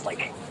pills,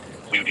 like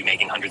we would be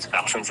making hundreds of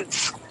thousands.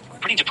 It's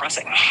pretty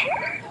depressing.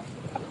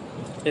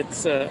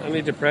 It's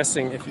only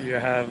depressing if you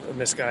have a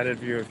misguided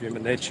view of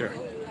human nature.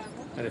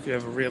 And if you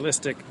have a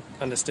realistic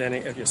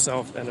understanding of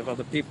yourself and of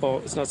other people,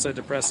 it's not so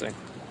depressing.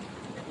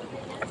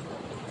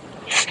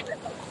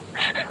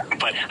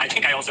 But I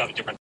think I also have a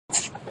different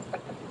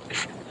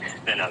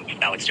than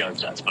Alex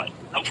Jones does, but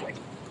hopefully,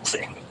 we'll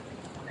see.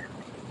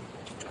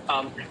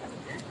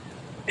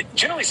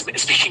 Generally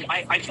speaking,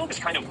 I feel this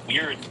kind of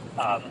weird,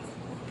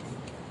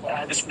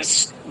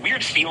 this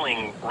weird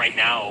feeling right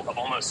now of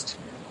almost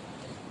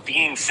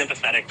being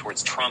sympathetic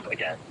towards Trump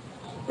again.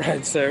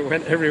 Right, so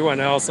when everyone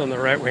else on the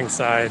right-wing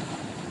side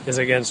is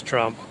against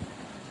Trump,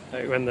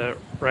 when the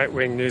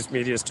right-wing news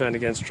media is turned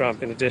against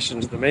Trump, in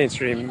addition to the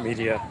mainstream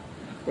media,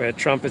 where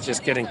Trump is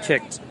just getting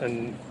kicked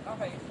and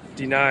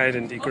denied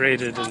and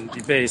degraded and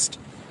debased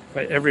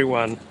by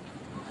everyone,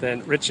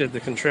 then Richard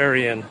the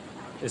Contrarian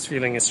is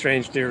feeling a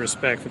strange new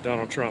respect for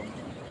Donald Trump.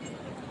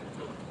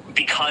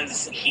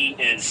 Because he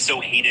is so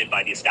hated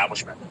by the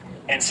establishment.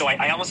 And so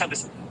I almost have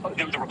this,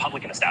 the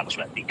Republican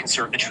establishment, the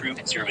true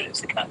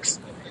conservatives, the cucks.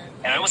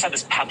 And I almost have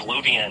this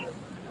Pavlovian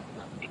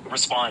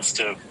response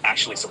to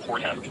actually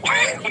support him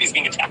when he's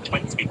being attacked by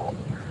these people,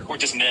 or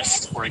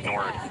dismissed, or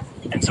ignored,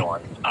 and so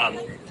on.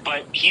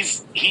 But he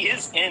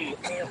is in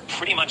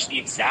pretty much the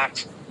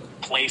exact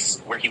place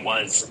where he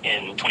was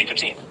in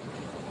 2015,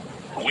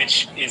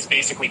 which is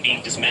basically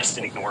being dismissed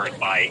and ignored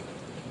by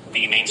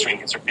the mainstream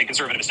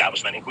conservative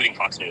establishment, including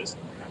Fox News,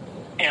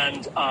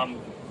 and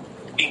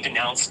being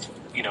denounced,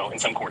 in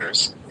some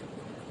quarters,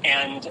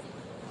 and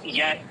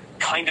yet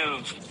kind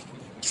of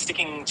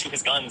sticking to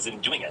his guns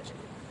and doing it.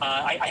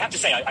 I have to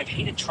say, I've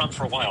hated Trump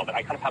for a while, but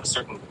I kind of have a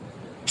certain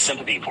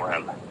sympathy for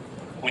him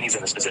when he's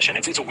in this position.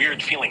 It's a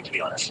weird feeling, to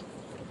be honest.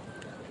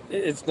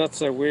 It's not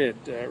so weird,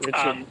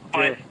 Richard.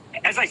 But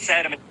as I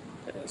said,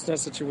 it's not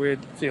such a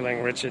weird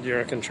feeling, Richard.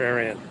 You're a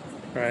contrarian,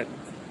 right?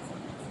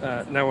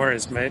 No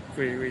worries, mate.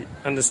 We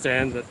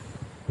understand that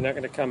you're not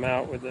going to come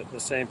out with the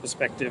same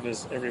perspective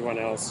as everyone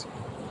else.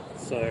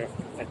 So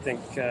I think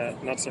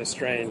not so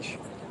strange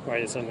why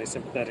you're suddenly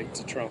sympathetic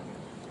to Trump.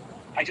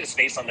 I did a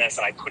space on this,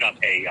 and I put up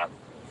a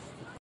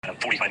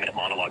 45-minute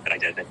monologue that I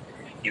did that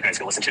you guys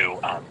can listen to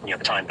at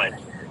the time. But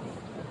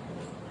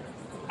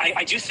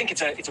I do think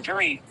it's a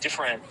very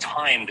different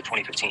time to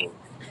 2015,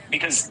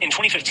 because in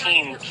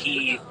 2015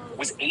 he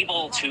was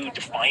able to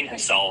define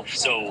himself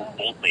so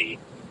boldly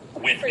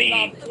with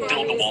the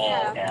build the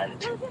wall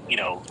and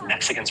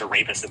Mexicans are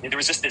rapists. There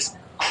was just this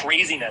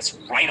craziness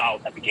right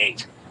out at the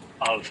gate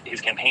of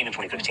his campaign in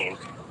 2015.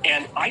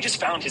 And I just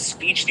found his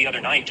speech the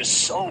other night just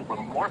so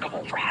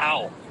remarkable for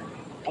how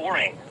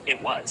boring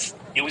it was.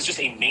 It was just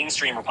a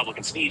mainstream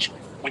Republican speech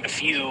with a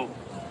few,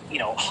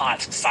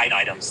 hot side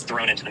items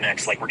thrown into the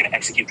mix, like we're going to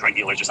execute drug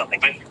dealers or something.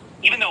 But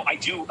even though I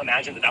do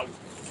imagine that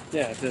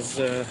Yeah,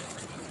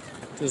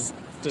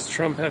 does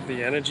Trump have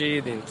the energy,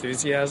 the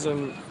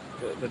enthusiasm,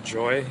 the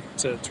joy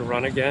to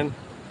run again?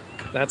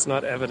 That's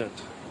not evident.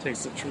 It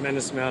takes a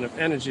tremendous amount of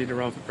energy to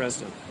run for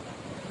president.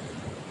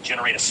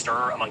 Generate a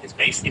stir among his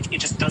base. It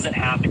just doesn't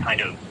have the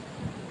kind of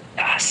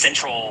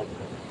central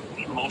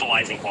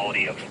mobilizing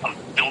quality of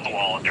build the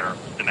wall and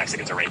the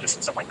Mexicans are rapists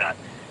and stuff like that.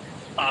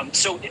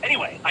 So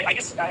anyway, I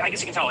guess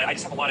you can tell I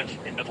just have a lot of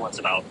ambivalence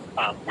about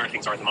where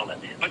things are at the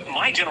moment. But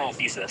my general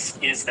thesis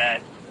is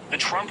that the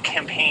Trump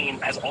campaign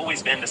has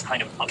always been this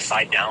kind of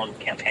upside down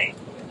campaign,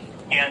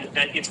 and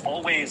that it's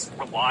always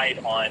relied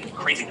on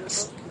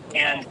craziness.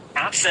 And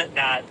absent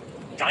that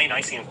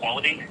Dionysian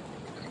quality,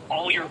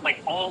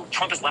 all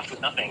Trump is left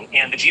with nothing,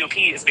 and the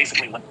GOP is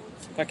basically left.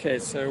 Okay,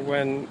 so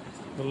when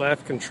the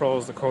left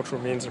controls the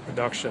cultural means of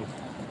production,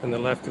 and the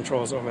left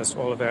controls almost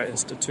all of our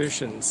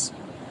institutions,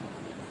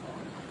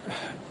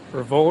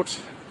 revolt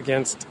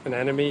against an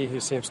enemy who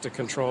seems to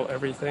control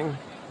everything,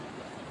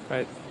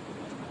 right?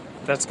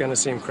 That's going to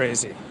seem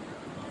crazy.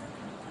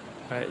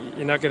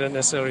 You're not going to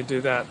necessarily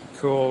do that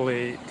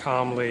coolly,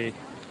 calmly,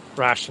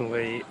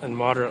 rationally, and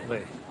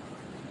moderately.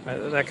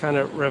 That kind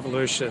of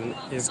revolution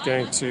is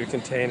going to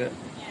contain a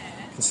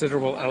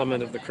considerable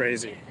element of the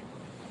crazy.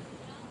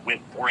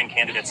 With boring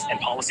candidates and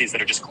policies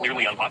that are just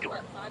clearly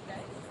unpopular.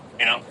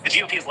 The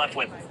GOP is left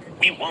with,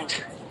 we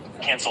won't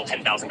cancel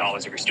 $10,000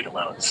 of your student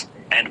loans.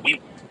 And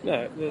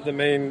No, the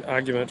main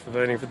argument for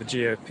voting for the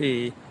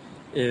GOP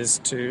is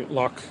to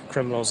lock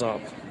criminals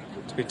up,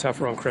 to be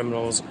tougher on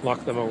criminals,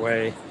 lock them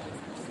away,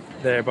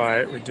 thereby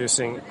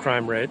reducing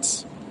crime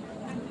rates.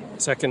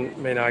 Second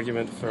main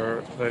argument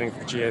for voting for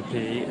the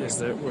GOP is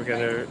that we're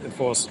going to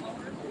enforce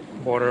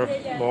border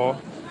law.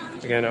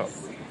 We're going to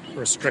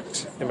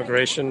restrict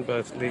immigration,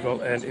 both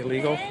legal and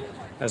illegal,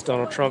 as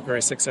Donald Trump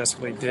very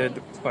successfully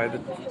did by the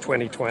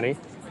 2020.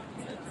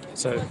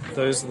 So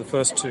those are the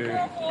first two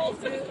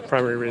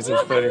primary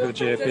reasons for voting for the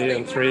GOP.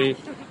 And three,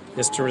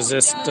 is to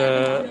resist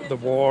the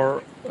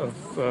war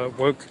of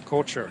woke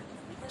culture.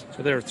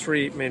 So there are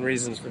three main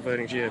reasons for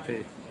voting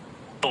GOP.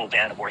 We'll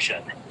ban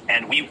abortion,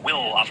 and we will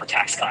offer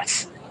tax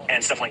cuts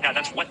and stuff like that.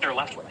 That's what they're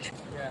left with.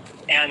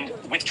 And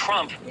with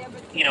Trump,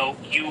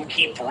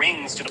 he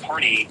brings to the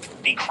party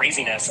the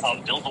craziness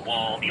of build the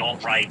wall, the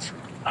alt-right,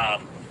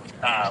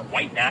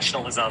 white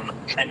nationalism,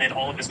 and then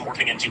all of this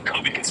morphing into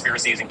COVID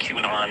conspiracies and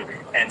QAnon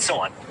and so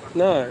on.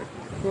 No,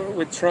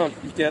 with Trump,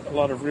 you get a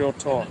lot of real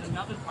talk,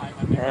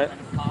 right?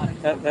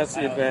 That's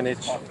the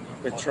advantage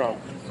with Trump,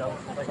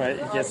 right?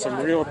 You get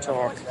some real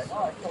talk.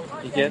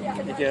 You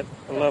get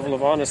a level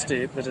of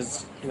honesty that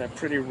is,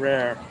 pretty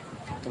rare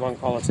among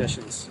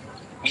politicians.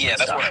 Yeah,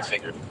 that's what I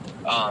figured.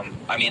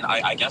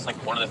 I guess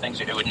like one of the things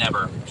it would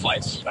never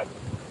flights. I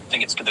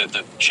think it's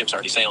the ship's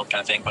already sailed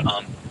kind of thing. But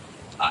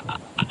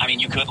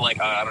you could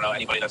I don't know,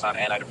 anybody that's on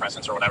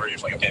antidepressants or whatever. You're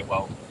just like, okay,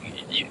 well,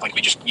 you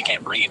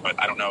can't breathe. But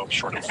I don't know,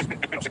 short of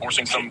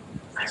forcing some.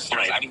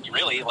 Right.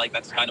 Really,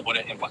 that's kind of what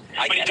it implies.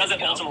 But it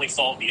doesn't ultimately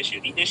solve the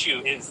issue. The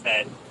issue is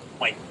that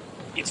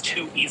it's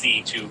too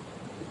easy to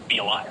be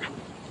alive.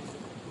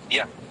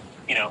 Yeah.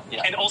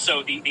 Yeah. And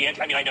also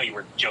I know you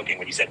were joking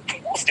when you said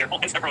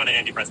sterilize everyone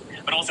in antidepressant,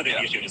 but also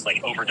the issue of just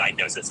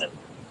overdiagnosis and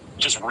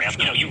just ramp.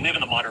 You live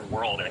in the modern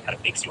world and it kind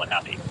of makes you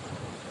unhappy.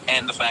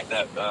 And the fact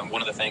that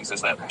one of the things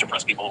is that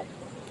depressed people.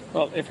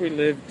 Well, if we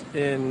lived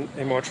in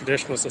a more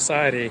traditional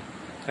society,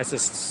 I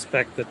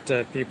suspect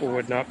that people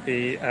would not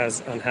be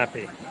as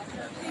unhappy.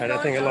 And I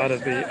think a lot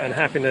of the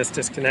unhappiness,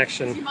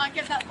 disconnection,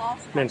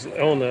 mental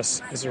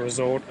illness is a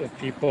result of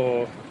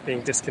people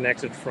being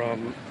disconnected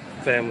from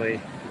family,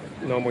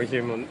 normal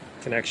human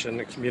connection,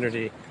 the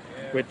community,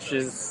 which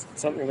is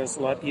something that's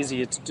a lot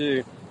easier to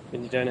do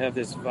when you don't have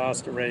this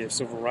vast array of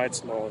civil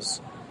rights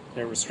laws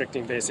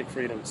restricting basic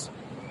freedoms.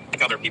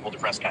 Like other people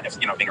depressed kind of,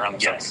 being around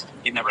themselves.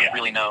 Yes. You never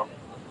really know.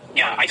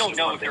 Yeah, I don't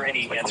know if there are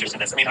any answers to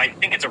this. I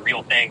think it's a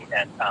real thing,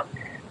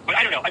 but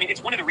I don't know.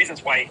 It's one of the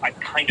reasons why I've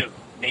kind of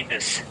made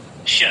this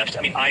shift.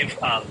 I've,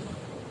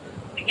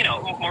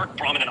 Mark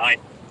Brahman and I.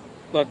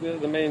 Look,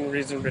 the main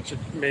reason Richard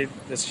made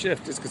this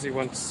shift is because he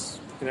wants,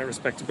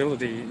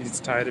 respectability. He's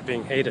tired of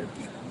being hated.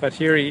 But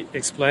here he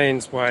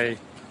explains why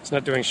he's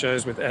not doing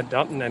shows with Ed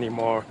Dutton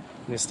anymore,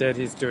 and instead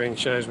he's doing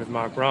shows with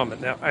Mark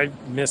Brahman. Now, I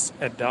miss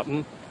Ed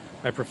Dutton.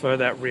 I prefer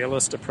that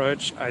realist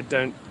approach. I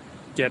don't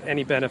get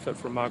any benefit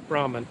from Mark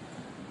Brahman,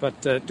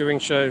 but doing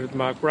shows with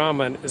Mark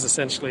Brahman is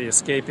essentially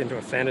escape into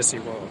a fantasy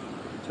world.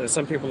 So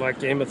some people like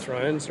Game of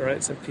Thrones,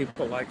 right? Some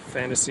people like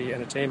fantasy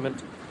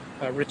entertainment.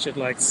 Richard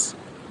likes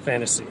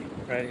fantasy,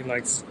 right? He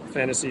likes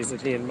fantasies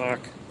that he and Mark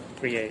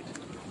create.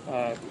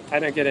 I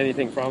don't get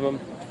anything from him.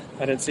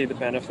 I don't see the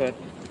benefit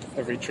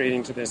of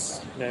retreating to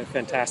this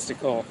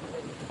fantastical,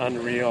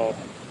 unreal,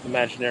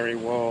 imaginary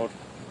world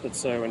that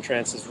so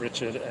entrances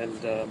Richard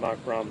and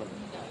Mark Brahman.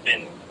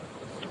 Been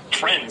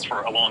friends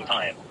for a long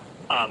time,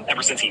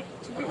 ever since he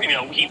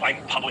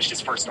published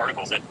his first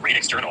articles at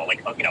Radix Journal.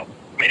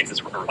 Radix is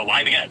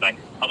alive again, but I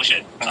published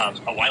it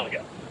a while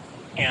ago,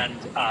 and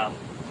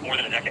more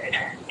than a decade.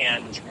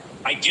 And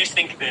I do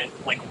think that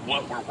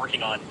what we're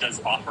working on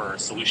does offer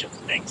solutions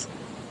to things,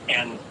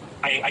 and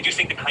I do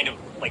think the kind of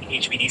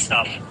HBD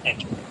stuff.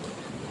 And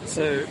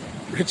so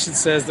Richard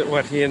says that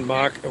what he and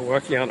Mark are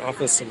working on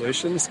offers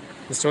solutions.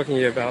 He's talking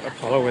here about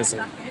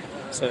Apolloism.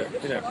 So,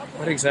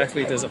 what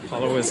exactly does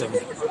Apolloism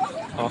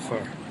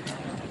offer?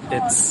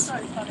 It's,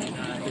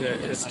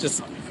 it's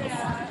just,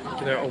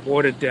 a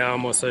watered down,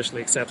 more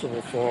socially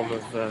acceptable form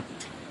of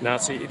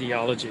Nazi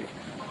ideology.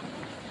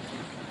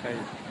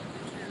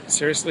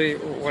 Seriously,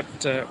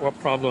 what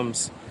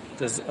problems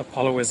does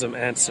Apolloism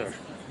answer?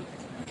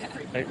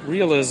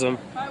 Realism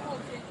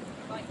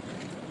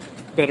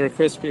better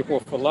equips people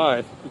for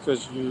life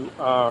because you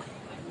are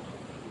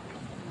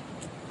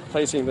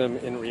placing them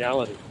in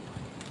reality.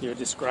 You're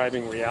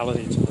describing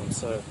reality to them,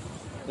 so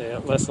they're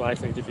less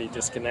likely to be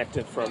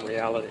disconnected from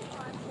reality.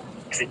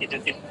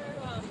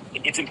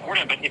 It's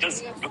important, but it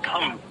does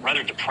become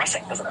rather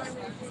depressing, doesn't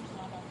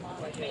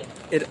it?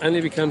 It only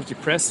becomes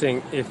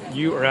depressing if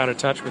you are out of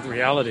touch with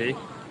reality,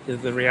 either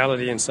the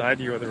reality inside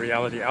you or the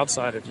reality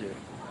outside of you.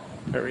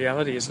 But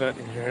reality is not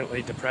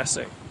inherently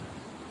depressing.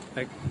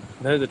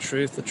 Know the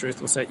truth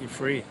will set you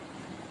free.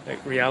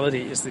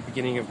 Reality is the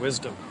beginning of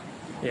wisdom.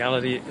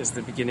 Reality is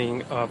the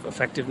beginning of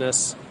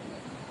effectiveness.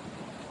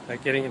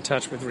 Getting in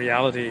touch with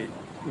reality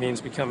means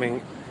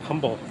becoming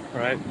humble,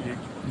 right? You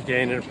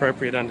gain an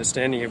appropriate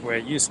understanding of where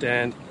you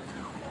stand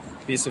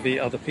vis-a-vis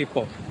other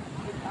people,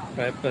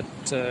 right? But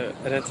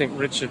I don't think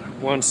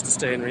Richard wants to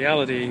stay in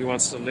reality. He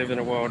wants to live in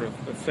a world of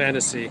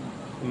fantasy.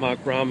 And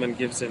Mark Brahman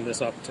gives him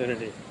this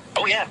opportunity.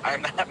 Oh yeah,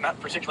 I'm not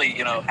particularly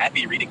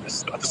happy reading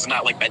this. This is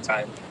not like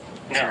bedtime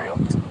material.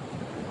 No.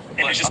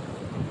 And it's just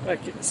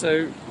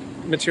so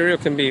material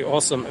can be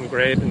awesome and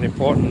great and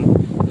important.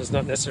 It's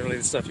not necessarily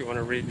the stuff you want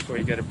to read before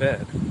you go to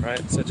bed,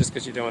 right? So just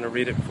because you don't want to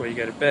read it before you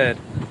go to bed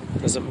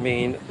doesn't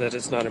mean that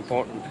it's not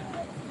important.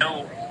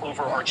 No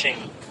overarching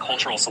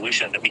cultural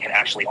solution that we can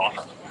actually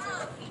offer.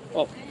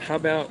 Well, how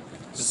about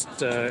just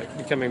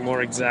becoming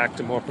more exact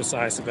and more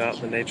precise about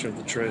the nature of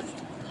the truth?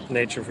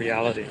 nature of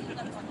reality,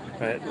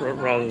 right?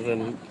 Rather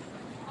than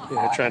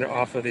trying to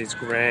offer these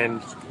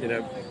grand,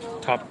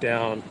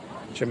 top-down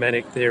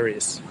Germanic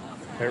theories.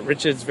 Right?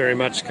 Richard's very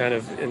much kind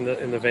of in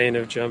the vein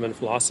of German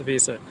philosophy.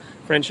 So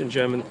French and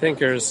German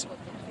thinkers,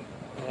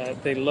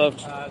 they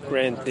loved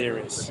grand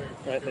theories,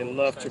 right? They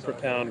love to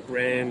propound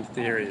grand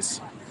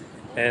theories,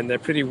 and they're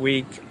pretty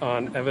weak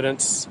on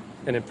evidence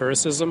and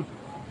empiricism.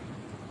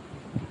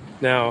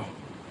 Now,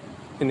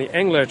 in the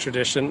Anglo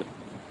tradition,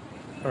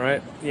 all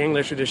right, the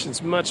Anglo tradition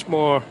is much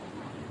more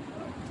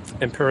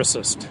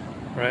empiricist,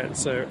 right?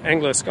 So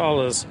Anglo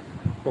scholars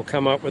will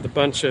come up with a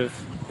bunch of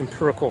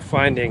empirical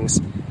findings,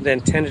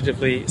 then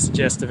tentatively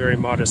suggest a very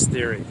modest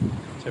theory.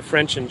 So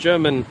French and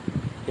German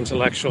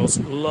intellectuals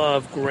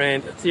love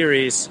grand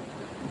theories,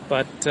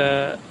 but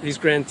these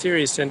grand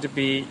theories tend to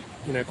be,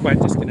 quite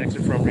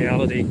disconnected from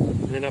reality,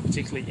 and they're not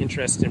particularly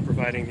interested in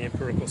providing the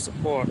empirical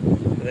support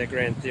for their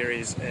grand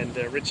theories. And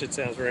Richard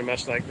sounds very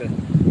much like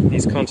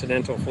these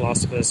continental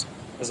philosophers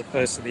as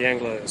opposed to the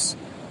Anglos.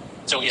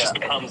 So it just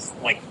becomes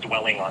like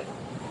dwelling on,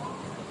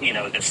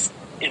 this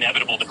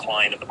inevitable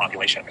decline of the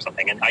population or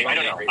something. And I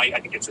don't know. I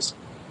think it's just,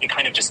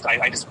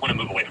 I just want to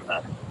move away from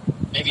that.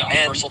 Maybe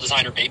universal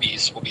designer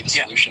babies will be the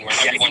solution where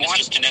everyone is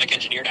just genetic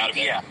engineered out of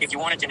it. Yeah, if you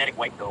want a genetic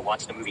white girl,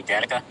 watch the movie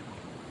Danica.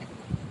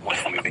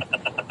 Wonderful movie.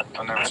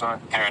 I never saw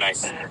it.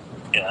 Paradise.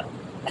 Yeah.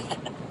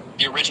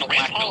 The original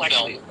Black Pill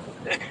film.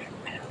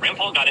 Rand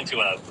Paul got into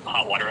a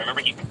hot water. I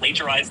remember he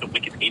plagiarized the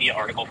Wikipedia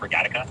article for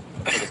Gattaca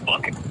in his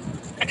book.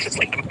 Just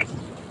like,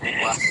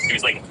 he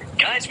was like,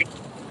 guys,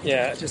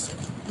 just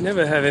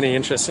never have any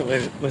interest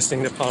in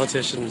listening to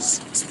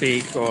politicians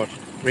speak or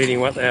reading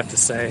what they have to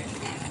say.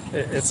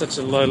 It's such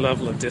a low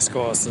level of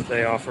discourse that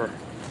they offer.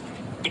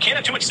 You can't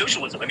have too much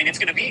socialism. I mean, it's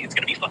gonna be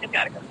fucking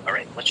Gattaca. All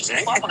right, let's just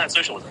flop on that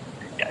socialism.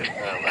 Yeah,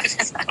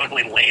 it's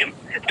totally lame.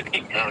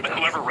 But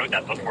whoever wrote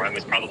that book for him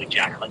was probably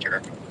Jack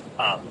Hunter,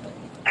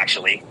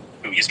 actually,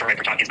 who used to write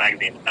for Talkies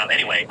Magazine.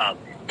 Anyway, I'm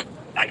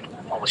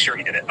almost sure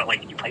he did it. But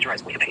like, you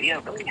plagiarized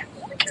Wikipedia, really?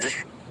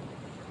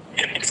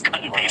 It's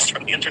cut and paste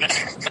from the internet.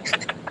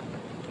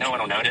 No one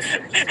will notice.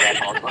 Rand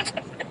Paul's book.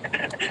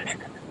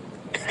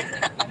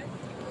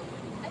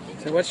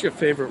 So what's your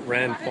favorite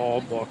Rand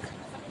Paul book?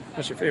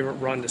 What's your favorite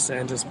Ron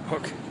DeSantis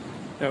book?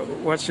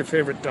 What's your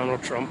favorite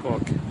Donald Trump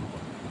book?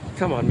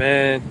 Come on,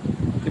 man.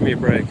 Give me a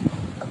break.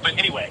 But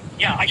anyway,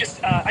 I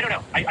don't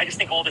know. I just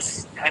think all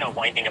this kind of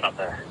whining about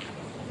the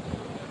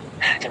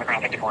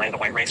demographic decline of the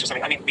white race or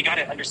something. I mean, we got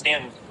to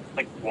understand,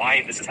 like,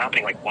 why this is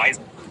happening. Like, why is...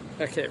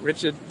 Okay,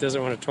 Richard doesn't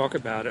want to talk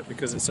about it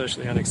because it's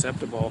socially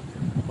unacceptable.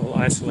 We'll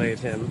isolate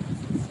him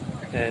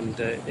and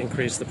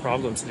increase the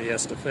problems that he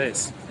has to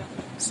face.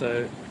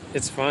 So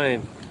it's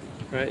fine,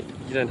 right?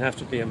 You don't have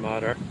to be a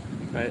martyr,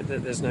 right?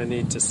 There's no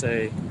need to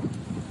say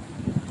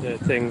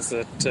things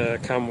that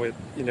come with,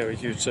 a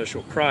huge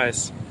social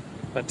price,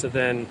 but to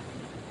then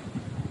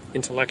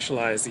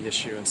intellectualize the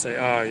issue and say,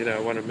 I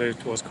want to move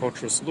towards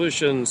cultural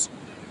solutions,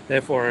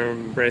 therefore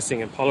I'm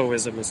embracing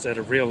Apolloism instead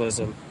of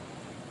realism.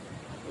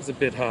 It's a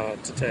bit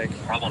hard to take.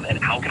 Problem, and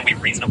how can we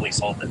reasonably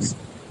solve this?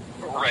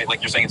 Right,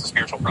 like you're saying it's a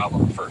spiritual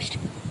problem first.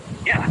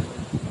 Yeah.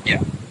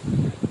 Yeah.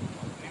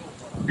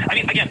 I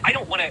mean, again, I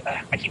don't want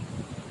to,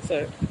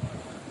 So,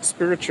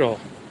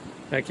 spiritual,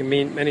 that can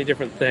mean many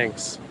different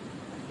things.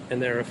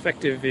 And they're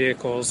effective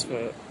vehicles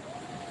for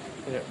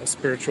a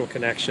spiritual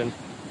connection.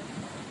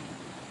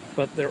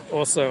 But they're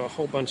also a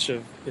whole bunch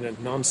of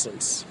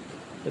nonsense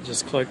that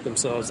just cloak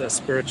themselves as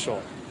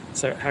spiritual.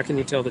 So how can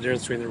you tell the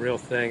difference between the real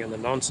thing and the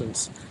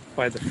nonsense?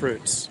 By the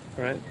fruits,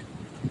 right?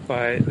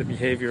 By the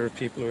behavior of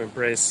people who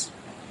embrace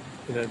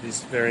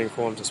these varying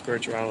forms of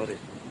spirituality.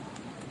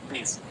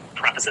 These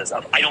prefaces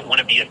of, I don't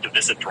want to be a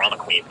divisive drama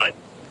queen,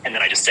 and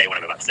then I just say what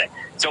I'm about to say.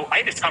 So I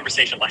had this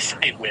conversation last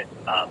night with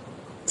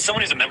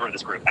someone who's a member of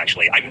this group,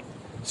 actually.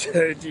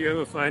 So do you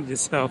ever find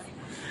yourself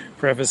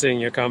prefacing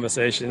your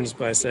conversations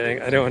by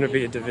saying, I don't want to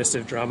be a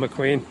divisive drama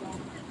queen?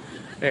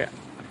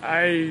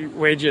 I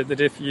wager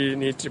that if you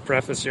need to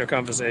preface your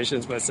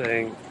conversations by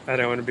saying, I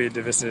don't want to be a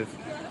divisive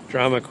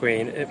drama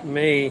queen, it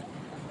may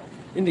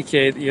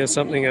indicate that you have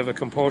something of a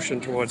compulsion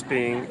towards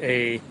being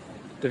a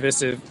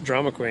divisive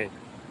drama queen.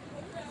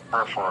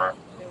 For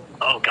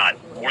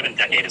more than a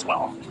decade as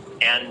well.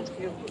 And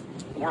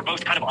we're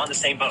both kind of on the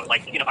same boat.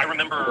 Like, I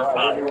remember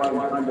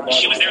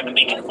she was there at the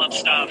Bacon Club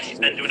stuff. She's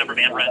been to a number of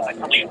AMRADs. I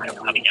don't know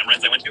how many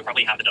AMRADs I went to,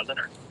 probably half a dozen.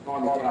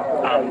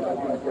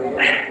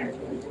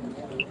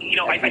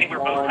 I think we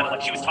were both kind of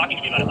like, she was talking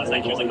to me about it last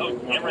night. She was like, oh,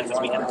 AMRADs this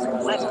weekend.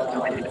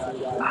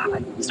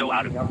 I'm so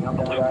out of the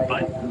loop.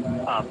 But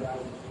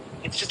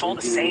it's just all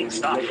the same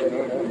stuff.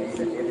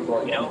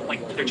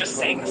 They're just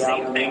saying the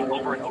same thing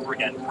over and over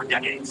again for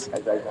decades.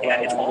 And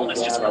it's all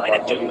this just kind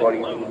of doom and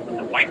gloom of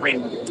the white race.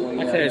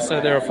 Okay,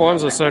 so there are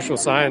forms of social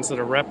science that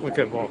are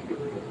replicable,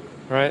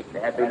 right?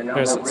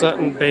 There's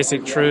certain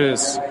basic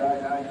truths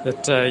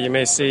that you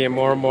may see in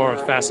more and more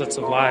facets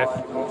of life,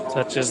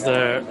 such as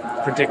the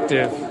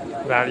predictive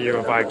value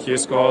of IQ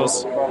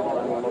scores,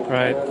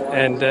 right?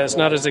 And it's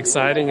not as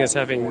exciting as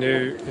having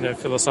new,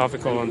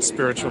 philosophical and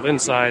spiritual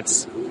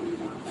insights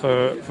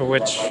for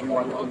which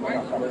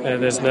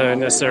there's no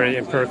necessary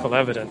empirical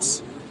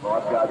evidence.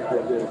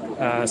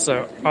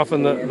 So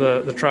often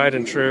the tried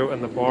and true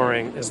and the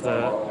boring is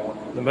the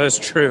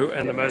most true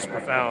and the most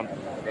profound.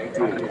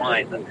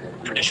 The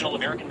traditional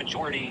American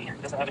majority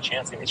doesn't have a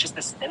chance. It's just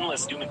this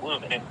endless doom and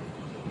gloom. And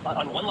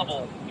on one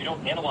level, you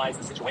don't analyze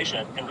the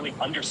situation and really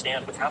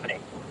understand what's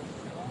happening.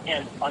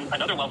 And on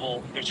another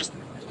level, it's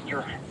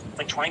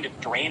like trying to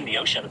drain the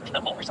ocean with a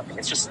thimble or something.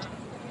 It's just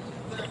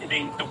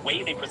the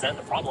way they present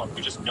the problem,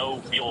 there's just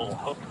no real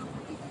hope.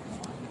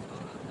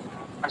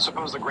 I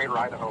suppose the Greater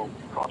Idaho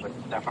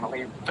project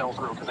definitely fell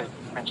through because they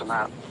mentioned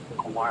that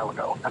a while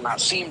ago, and that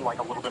seemed like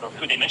a little bit of.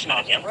 Could they mention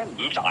that at Ameren?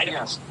 Moved to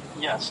Idaho?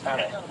 Yes.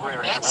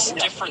 That's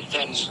different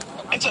than.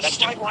 I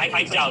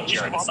doubt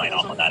Jared would sign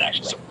off on that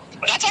actually.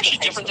 That's actually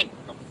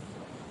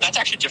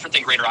different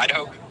than Greater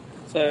Idaho.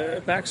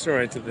 So,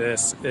 backstory to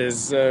this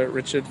is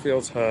Richard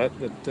feels hurt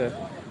that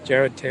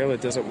Jared Taylor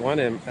doesn't want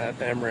him at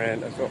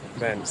Ameren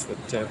events,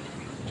 that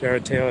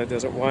Jared Taylor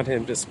doesn't want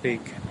him to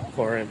speak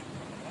for him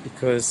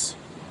because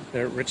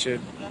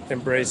Richard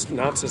embraced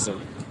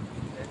Nazism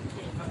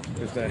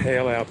with the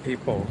Hail Our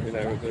People,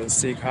 the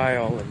Sieg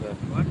Heil and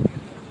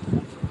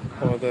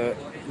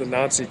the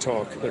Nazi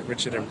talk that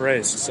Richard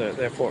embraced. So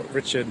therefore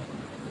Richard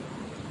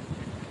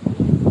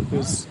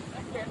was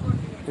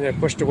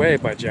pushed away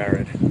by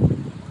Jared.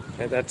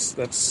 And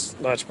that's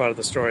a large part of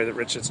the story that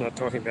Richard's not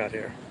talking about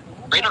here.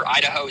 Greater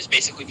Idaho is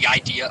basically the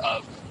idea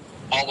of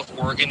all of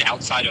Oregon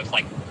outside of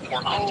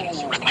Portland and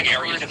surrounding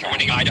areas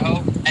joining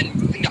Idaho. And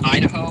moving to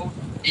Idaho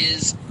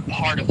is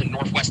part of the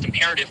Northwest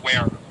Imperative,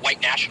 where white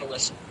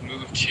nationalists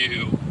move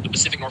to the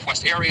Pacific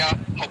Northwest area,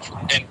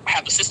 and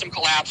have the system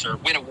collapse or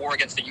win a war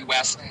against the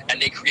U.S., and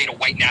they create a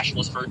white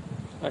nationalist version.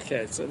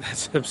 Okay, so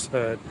that's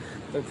absurd.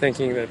 I'm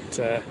thinking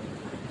that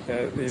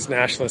these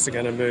nationalists are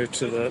going to move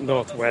to the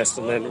Northwest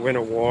and then win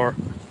a war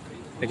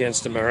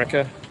against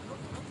America,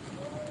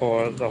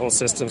 or the whole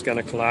system's going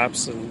to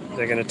collapse and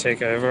they're going to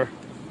take over.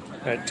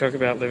 Talk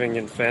about living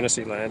in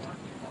fantasy land.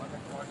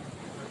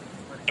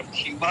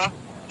 Cuba,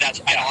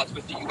 that's at odds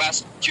with the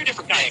U.S. Two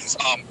different things.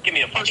 Give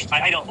me a fucking.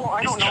 I don't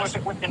know if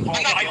it would involve.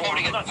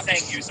 I'm not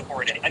saying you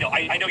support it.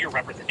 I know you're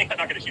representing. I'm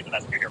not going to shoot the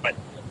messenger here, but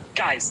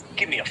guys,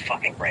 give me a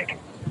fucking break.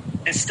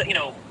 This,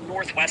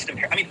 Northwest.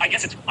 I mean, I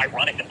guess it's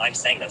ironic that I'm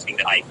saying those things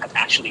that I have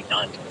actually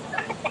done.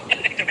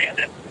 They demand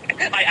it.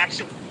 I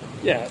actually.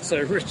 Yeah.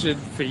 So Richard,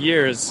 for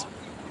years,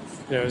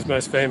 is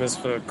most famous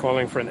for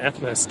calling for an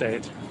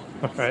ethno-state,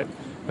 right?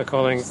 For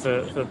calling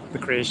for the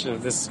creation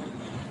of this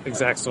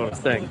exact sort of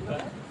thing.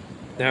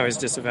 Now he's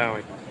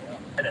disavowing.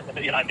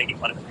 I'm making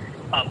fun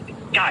of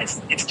it.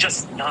 Guys, it's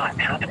just not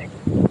happening.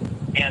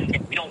 And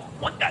we don't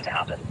want that to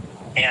happen.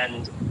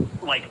 And,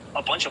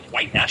 a bunch of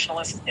white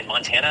nationalists in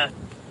Montana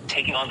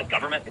taking on the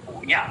government,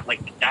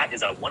 that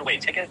is a one-way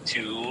ticket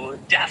to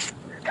death.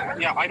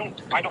 Yeah, I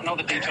don't know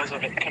the details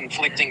of it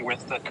conflicting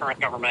with the current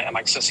government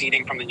and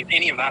seceding from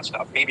any of that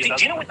stuff. Maybe. Do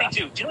you know what they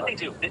do? Do you know what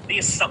they do? The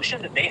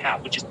assumption that they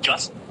have, which is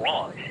just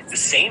wrong, is the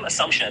same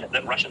assumption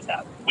that Russians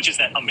have, which is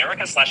that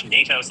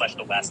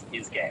America/NATO/the West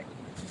is gay.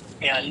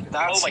 And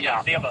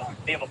God, they have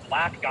a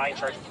black guy in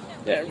charge.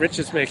 Yeah,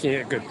 Richard's making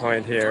a good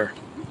point here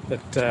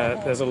that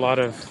there's a lot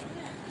of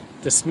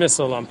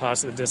dismissal on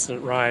parts of the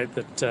dissident right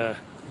that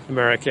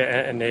America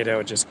and NATO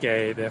are just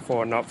gay,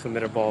 therefore not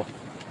formidable.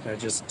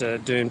 Just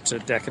doomed to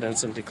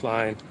decadence and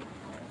decline.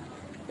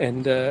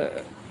 And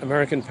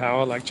American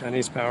power, like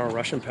Chinese power,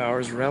 Russian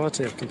power, is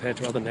relative compared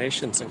to other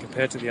nations and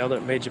compared to the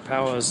other major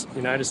powers. The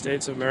United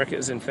States of America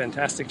is in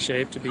fantastic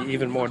shape to be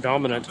even more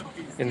dominant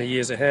in the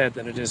years ahead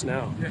than it is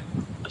now. And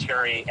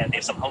they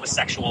have some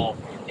homosexual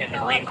in the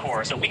Marine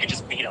Corps, so we could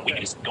just,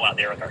 go out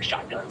there with our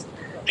shotguns,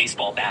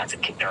 baseball bats,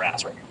 and kick their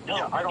ass. Right? No,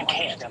 you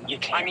can't. You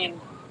can't. I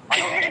mean,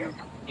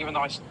 even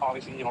though I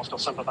obviously still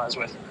sympathize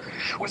with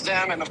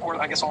them, and of course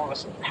I guess all of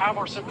us have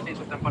our sympathies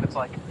with them, but it's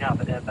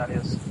that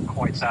is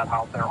quite sad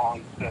how they're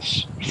on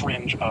this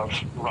fringe of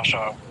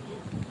Russia.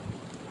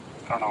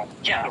 I don't know.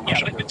 Yeah.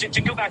 But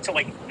to go back to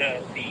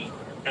the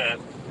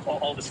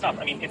all the stuff.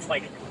 I mean, it's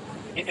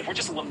if we're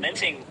just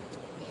lamenting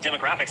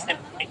demographics, and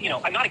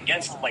I'm not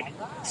against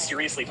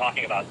seriously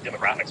talking about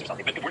demographics or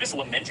something, but if we're just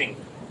lamenting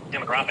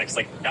demographics,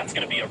 that's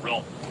going to be a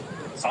real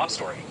sob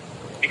story.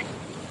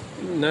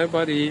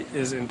 Nobody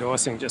is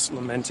endorsing just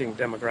lamenting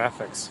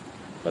demographics,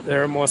 but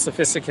there are more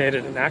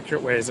sophisticated and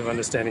accurate ways of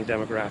understanding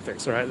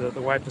demographics, right?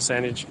 The white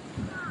percentage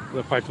of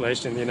the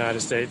population in the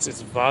United States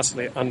is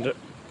vastly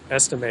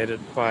underestimated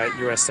by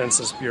U.S.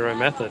 Census Bureau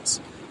methods.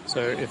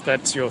 So if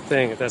that's your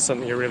thing, if that's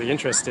something you're really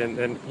interested in,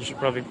 then you should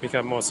probably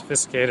become more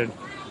sophisticated,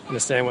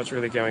 understand what's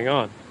really going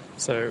on.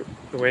 So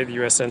the way the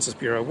U.S. Census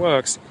Bureau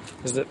works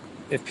is that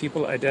if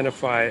people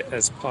identify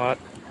as part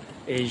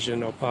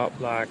Asian or part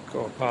black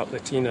or part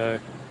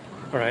Latino,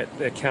 all right,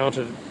 they're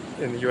counted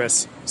in the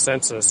U.S.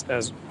 Census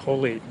as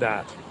wholly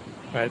that,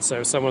 right? So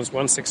if someone's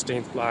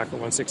 1/16th black or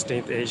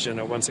 1/16th Asian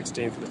or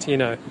 1/16th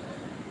Latino,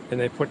 and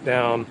they put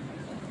down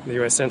the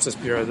U.S. Census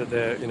Bureau that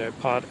they're,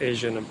 part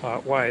Asian and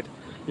part white,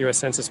 the U.S.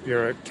 Census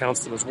Bureau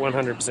counts them as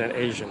 100%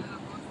 Asian.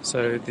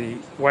 So the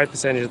white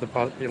percentage of the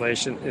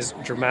population is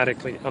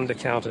dramatically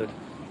undercounted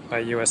by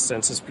U.S.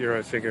 Census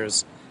Bureau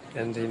figures,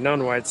 and the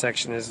non-white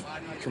section is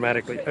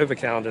dramatically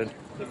overcounted.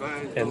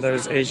 And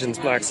those Asians,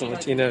 blacks, and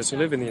Latinos who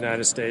live in the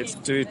United States,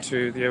 due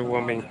to the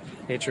overwhelming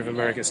nature of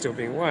America still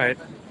being white,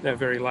 are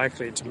very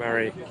likely to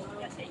marry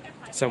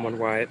someone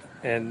white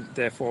and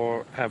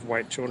therefore have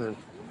white children.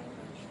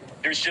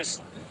 There's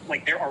just,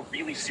 there are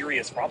really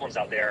serious problems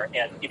out there,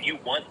 and if you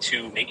want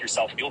to make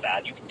yourself feel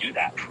bad, you can do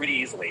that pretty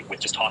easily with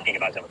just talking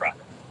about demographics.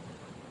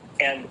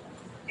 And,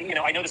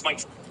 I know this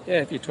might...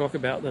 Yeah, if you talk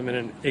about them in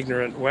an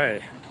ignorant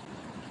way.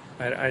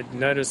 I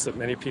notice that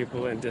many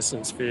people in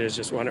distant spheres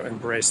just want to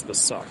embrace the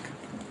suck.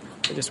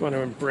 They just want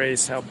to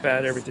embrace how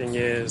bad everything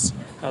is,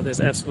 how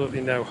there's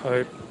absolutely no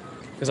hope,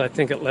 because I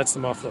think it lets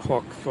them off the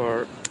hook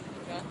for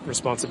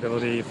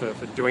responsibility, for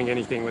doing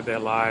anything with their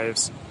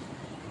lives.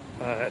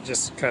 It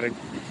just kind of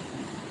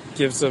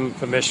gives them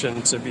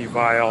permission to be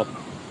vile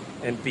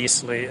and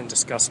beastly and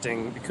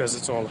disgusting because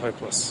it's all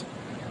hopeless.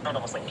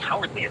 Almost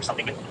cowardly or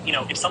something, but,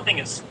 if something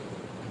is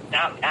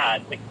that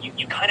bad,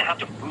 you kind of have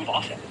to move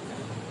off it.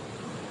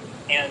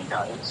 And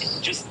it's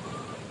just...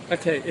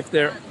 Okay, if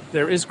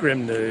there is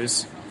grim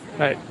news,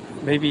 right,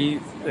 maybe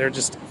there are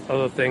just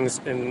other things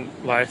in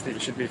life that you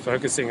should be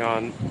focusing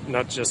on,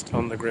 not just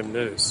on the grim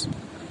news.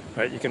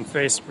 Right? You can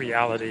face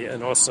reality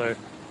and also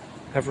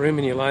have room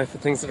in your life for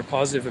things that are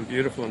positive and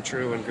beautiful and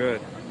true and good,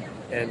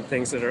 and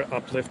things that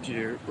uplift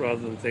you rather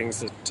than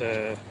things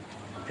that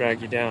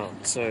drag you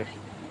down. So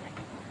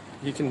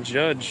you can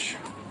judge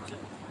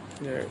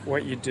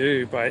what you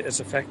do by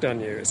its effect on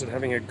you. Is it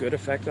having a good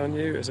effect on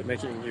you? Is it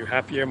making you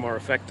happier, more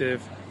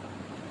effective?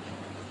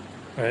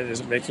 Right?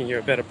 Is it making you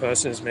a better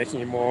person? Is it making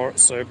you more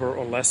sober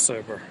or less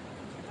sober?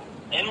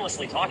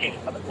 Endlessly talking,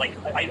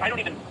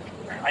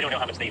 I don't know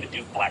how much they even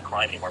do black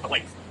crime anymore,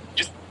 but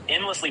just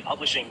endlessly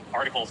publishing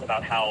articles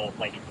about how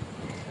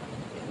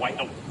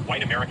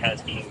white America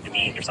is being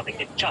demeaned or something.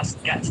 It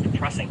just gets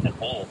depressing and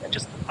old and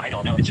just, I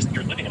don't know, it's just,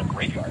 you're living in a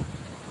graveyard.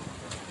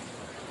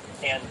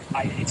 And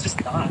it's just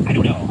not, I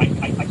don't know.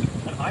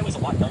 When I was a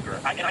lot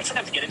younger, and I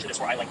sometimes get into this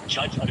where I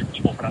judge other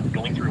people for not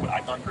going through what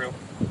I've gone through.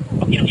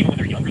 But, even when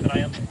they're younger than I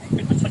am,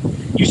 it's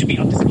you should be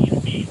up to speed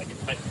with me.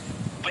 But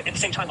at the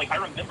same time, I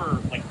remember,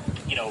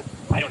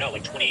 I don't know,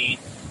 20,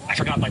 I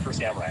forgot my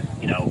first AMRAD,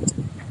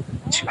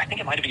 I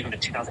think it might have even been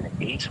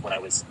 2008 when I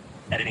was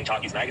editing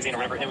Talkies Magazine or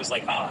whatever, and it was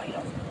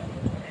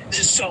this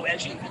is so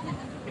edgy.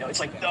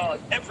 It's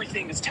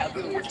everything is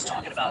taboo. We're just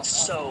talking about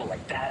so,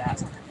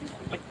 badass.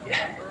 But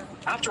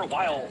after a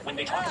while, when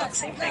they talk about the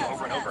same thing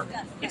over and over,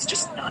 it's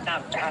just not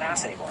that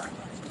badass anymore.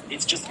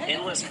 It's just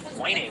endless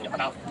whining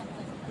about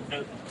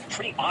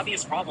pretty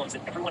obvious problems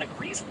that everyone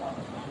agrees on.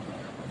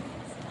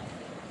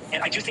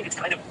 And I do think it's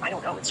kind of, I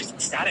don't know, it's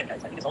just static. I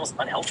think it's almost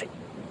unhealthy.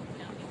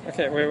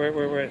 Okay,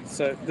 wait.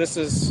 So this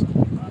is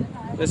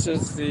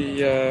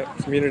the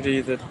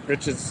community that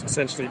Richard's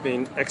essentially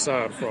been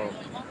exiled from.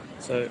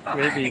 So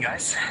maybe, hey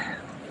guys.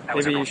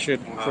 maybe you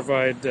should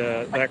provide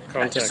that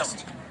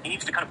context. He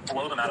needs to kind of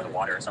blow them out of the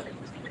water or something.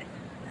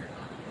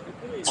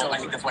 So I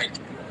think that's why it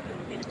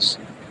needs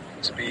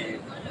to be...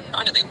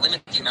 How do they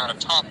limit the amount of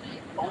top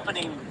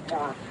opening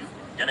for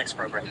Genix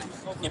program?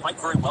 It might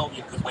very well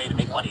be a good way to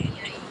make money.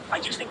 I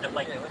do think that,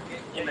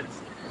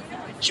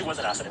 she was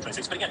an asset at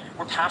 26, but again,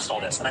 we're past all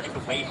this, and I think the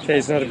way... Okay,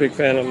 he's not a big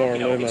fan of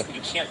Lauren Luma.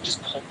 You can't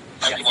just pull...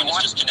 Everyone is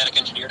just genetic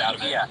engineered out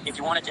of it. Yeah, if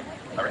you wanted to...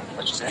 All right,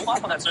 let's just hold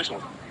off on that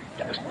socialism.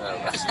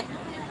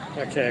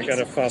 Okay, I got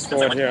to fast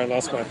forward here. I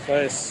lost my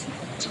place.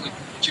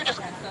 Two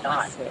different...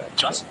 Not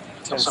just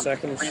 10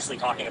 seconds. Previously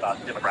talking about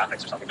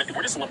demographics or something, but if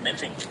we're just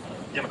lamenting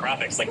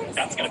demographics,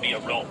 that's going to be a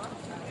real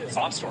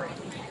sob story.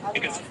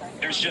 Because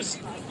there's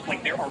just,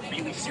 there are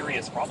really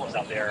serious problems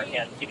out there,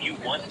 and if you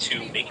want to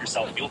make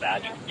yourself feel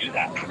bad, you can do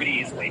that pretty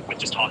easily with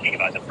just talking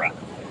about demographics.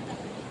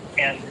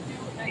 And,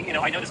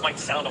 I know this might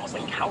sound almost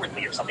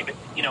cowardly or something, but,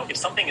 if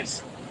something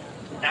is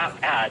that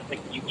bad,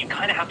 you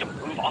kind of have to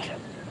move off it.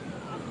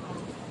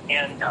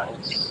 And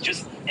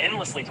just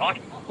endlessly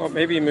talking. Well,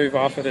 maybe you move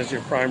off it as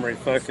your primary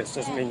focus.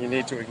 Doesn't mean you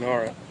need to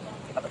ignore it.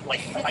 I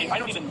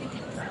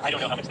don't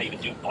know how much they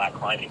even do black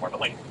crime anymore,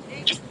 but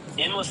just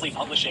endlessly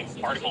publishing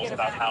articles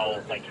about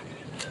how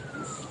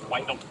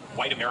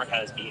white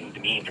America is being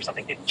demeaned or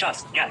something. It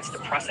just gets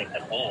depressing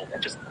and old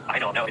and just, I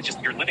don't know, it's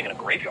just, you're living in a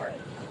graveyard.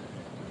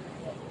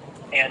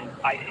 And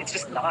it's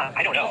just not,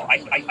 I don't know.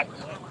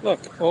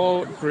 Look,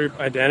 all group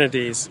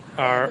identities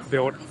are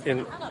built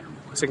in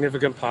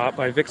significant part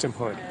by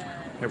victimhood.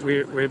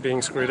 We're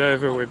being screwed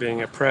over, we're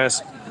being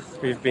oppressed,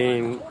 we've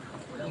been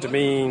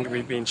demeaned,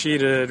 we've been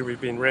cheated, we've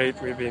been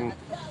raped, we've been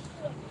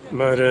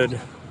murdered,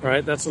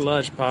 right? That's a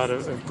large part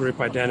of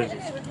group identity.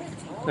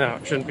 Now,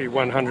 it shouldn't be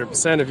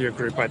 100% of your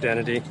group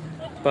identity,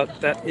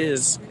 but that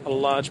is a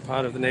large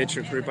part of the nature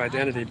of group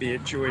identity, be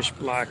it Jewish,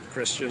 black,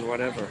 Christian,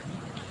 whatever.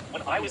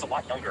 When I was a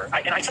lot younger,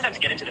 and I sometimes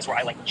get into this where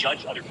I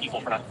judge other people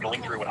for not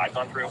going through what I've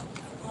gone through,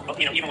 but,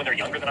 even when they're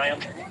younger than I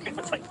am,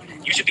 it's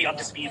you should be up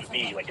to speed with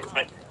me,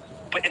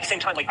 but at the same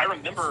time, I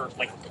remember,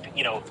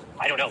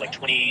 I don't know,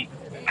 20,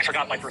 I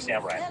forgot my first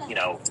AMRAD,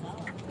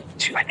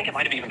 I think it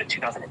might have even been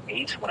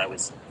 2008 when I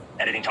was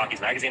editing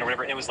Talkies magazine or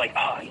whatever. And it was like,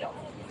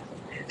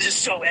 this is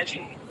so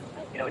edgy.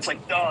 It's like,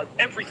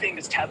 everything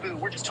is taboo.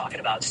 We're just talking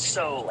about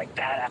so like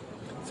badass.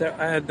 So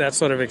I had that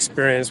sort of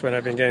experience when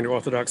I've been going to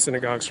Orthodox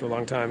synagogues for a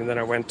long time, and then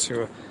I went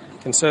to a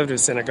conservative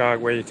synagogue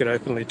where you could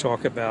openly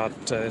talk about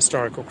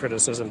historical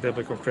criticism,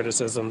 biblical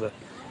criticism, the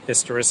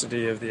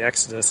historicity of the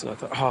Exodus, and I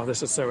thought,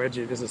 this is so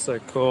edgy, this is so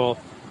cool.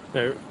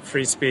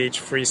 Free speech,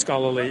 free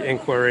scholarly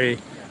inquiry.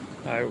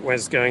 I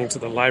was going to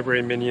the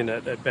library minion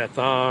at Beth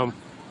Am.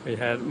 We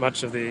had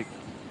much of the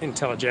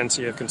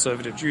intelligentsia of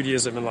conservative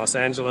Judaism in Los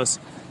Angeles,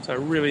 so I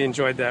really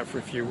enjoyed that for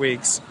a few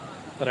weeks,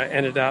 but I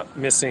ended up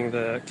missing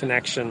the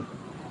connection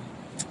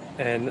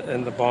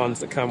and the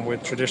bonds that come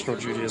with traditional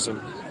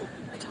Judaism.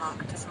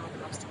 Talk to some of the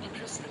most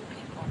interesting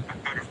people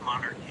out of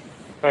monarchy.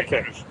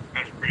 Okay.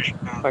 Out of British.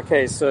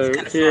 Okay, so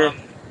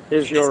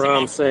here's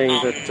Yoram saying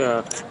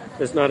that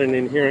there's not an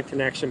inherent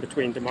connection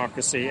between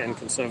democracy and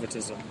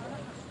conservatism.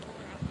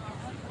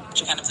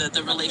 Kind of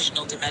the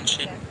relational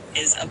dimension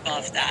is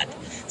above that.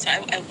 So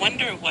I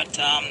wonder what,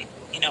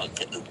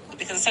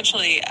 because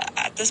essentially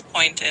at this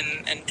point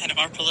in kind of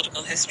our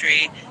political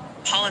history,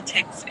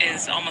 politics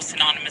is almost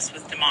synonymous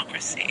with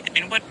democracy. I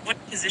mean, what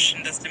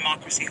position does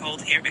democracy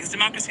hold here? Because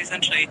democracy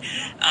essentially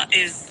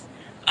is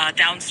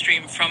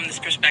downstream from this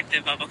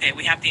perspective of, okay,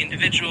 we have the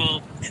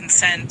individual,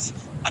 consent,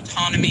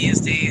 autonomy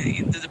is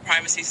the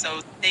primacy,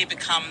 so they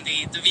become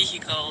the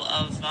vehicle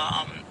of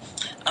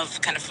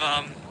kind of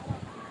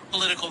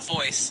political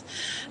voice.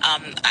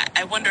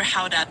 I wonder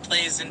how that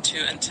plays into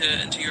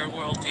your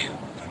worldview.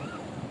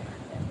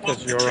 Well,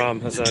 Yoram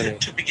Hazony.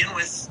 To begin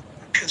with,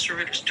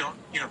 conservatives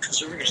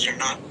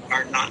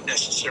are not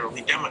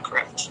necessarily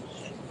Democrats.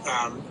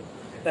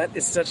 That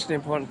is such an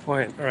important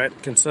point. All right,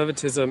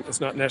 conservatism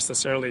is not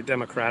necessarily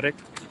democratic.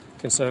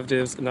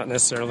 Conservatives are not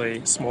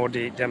necessarily small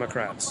d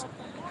Democrats.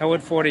 How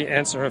would 40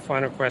 answer her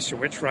final question?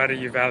 Which writer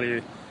you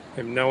value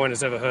whom no one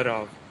has ever heard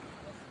of?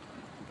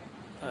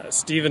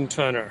 Stephen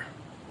Turner,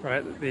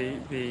 right?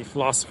 The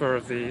philosopher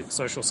of the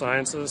social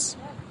sciences,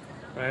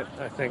 right?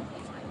 I think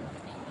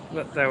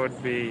that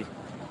would be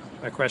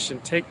my question.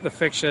 Take the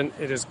fiction,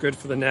 it is good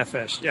for the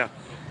nefesh. Yeah,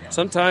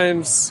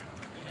 sometimes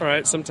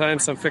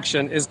some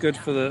fiction is good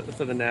for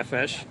the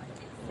nefesh,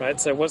 right?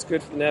 So what's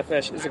good for the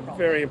nefesh is a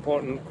very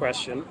important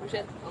question.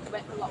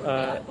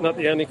 Not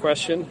the only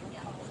question,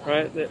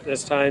 right?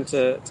 There's time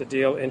to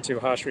deal into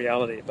harsh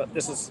reality, but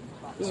this is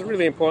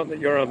really important that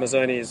Yoram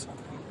Hazony is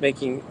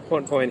making an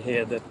important point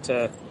here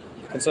that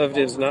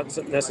conservatives are not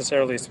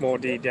necessarily small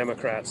d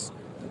Democrats.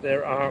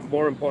 There are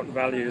more important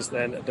values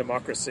than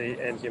democracy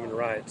and human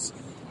rights.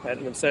 Right?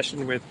 An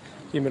obsession with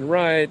human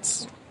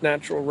rights,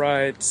 natural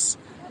rights,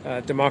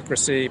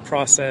 democracy,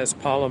 process,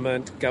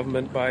 parliament,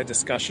 government by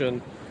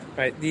discussion.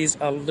 Right? These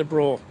are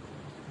liberal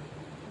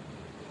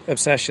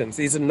obsessions.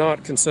 These are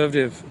not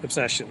conservative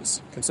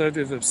obsessions.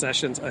 Conservative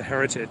obsessions are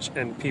heritage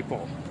and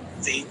people.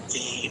 The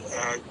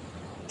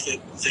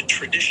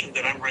tradition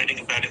that I'm writing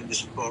about in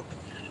this book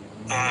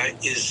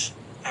is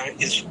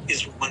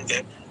one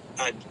that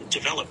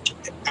developed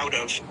out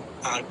of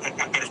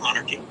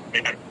monarchy.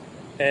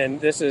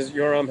 And this is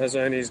Yoram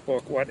Hazony's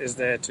book, What Is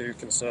There to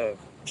Conserve?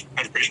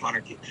 Out of British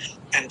monarchy.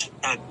 And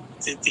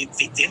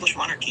the English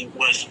monarchy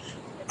was,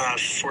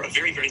 for a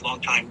very, very long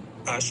time,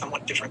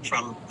 somewhat different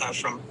from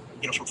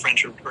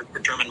French or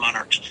German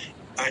monarchs.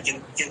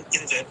 In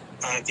that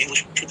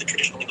the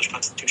traditional English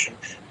constitution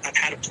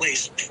had a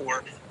place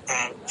for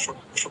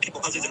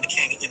people other than the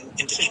king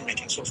in decision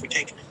making. So if we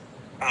take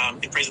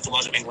In Praise of the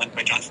Laws of England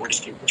by John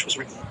Fortescue, which was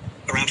written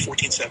around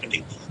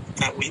 1470,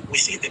 we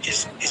see that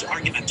his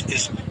argument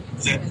is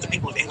that the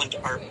people of England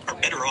are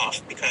better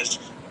off because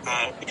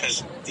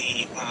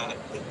the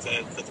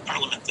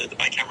Parliament, the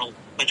bicameral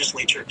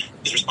legislature,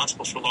 is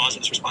responsible for laws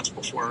and is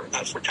responsible for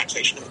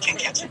taxation, and the king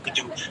can't simply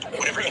do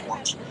whatever he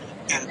wants.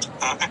 And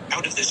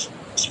out of this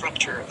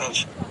structure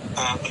of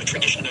a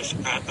tradition of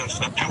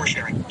power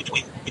sharing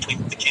between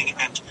the king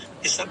and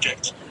his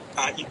subjects,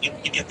 you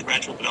get the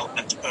gradual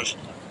development of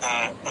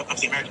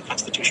the American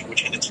Constitution,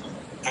 which in its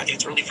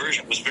early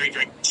version was very,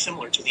 very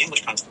similar to the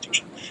English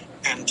Constitution,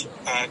 and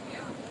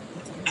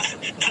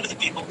none of the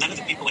people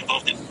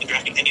involved in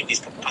drafting any of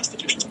these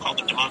constitutions called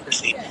them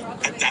democracy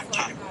at that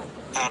time.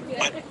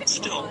 But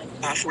still,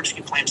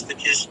 Fortescue claims that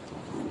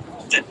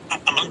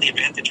among the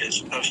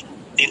advantages of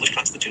the English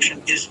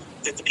Constitution is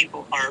that the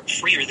people are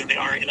freer than they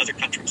are in other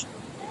countries.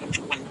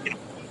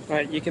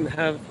 Right, you can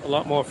have a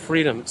lot more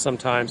freedom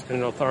sometimes in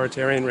an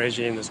authoritarian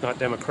regime that's not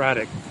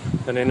democratic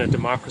than in a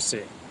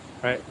democracy,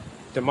 right?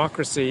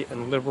 Democracy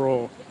and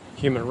liberal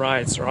human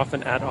rights are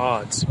often at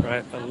odds,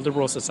 right? A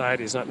liberal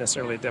society is not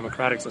necessarily a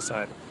democratic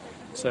society.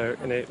 So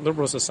in a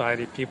liberal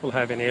society, people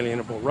have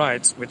inalienable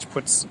rights, which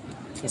puts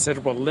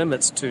considerable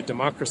limits to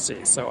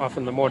democracy. So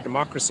often the more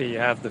democracy you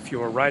have, the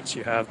fewer rights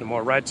you have. The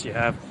more rights you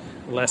have,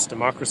 the less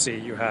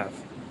democracy you have.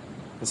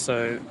 And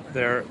so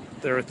there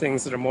are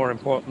things that are more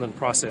important than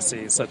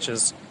processes, such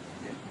as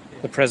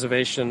the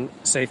preservation,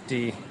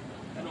 safety,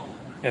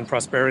 and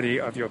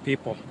prosperity of your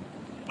people.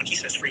 when he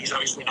says free, he's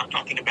obviously not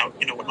talking about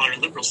what modern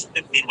liberals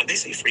mean when they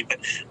say free, but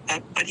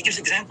he gives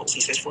examples.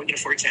 He says, for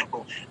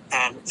example,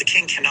 the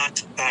king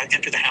cannot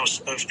enter the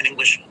house of an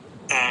English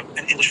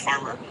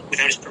farmer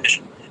without his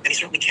permission, and he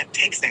certainly can't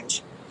take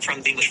things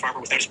from the English farmer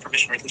without his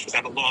permission, or at least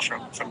without a law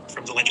from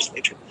the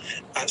legislature.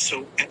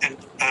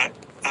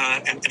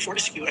 And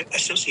Fortescue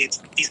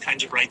associates these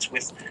kinds of rights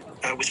with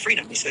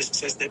freedom. He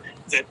says that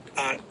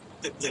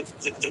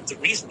the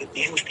reason that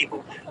the English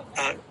people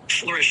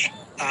flourish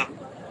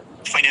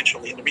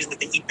financially, and the reason that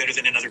they eat better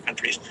than in other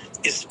countries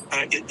is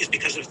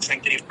because of the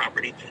sanctity of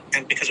property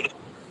and because of it.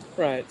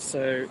 Right.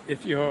 So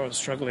if you're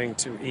struggling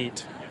to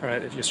eat,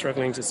 right, if you're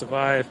struggling to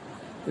survive,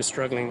 you're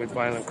struggling with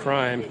violent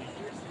crime,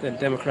 then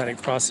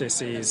democratic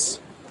processes,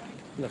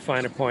 the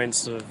finer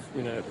points of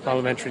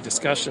parliamentary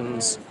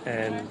discussions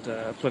and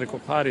political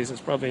parties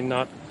is probably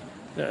not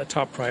a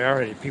top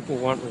priority. People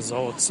want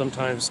results.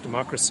 Sometimes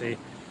democracy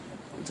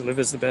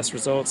delivers the best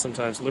results.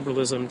 Sometimes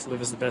liberalism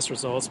delivers the best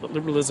results. But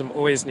liberalism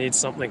always needs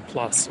something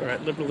plus. Right?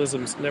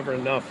 Liberalism's never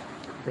enough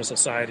for a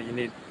society. You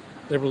need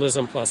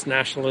liberalism plus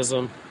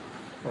nationalism,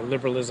 or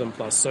liberalism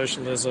plus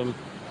socialism.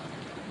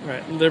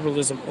 Right?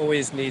 Liberalism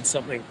always needs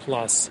something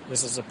plus.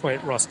 This is a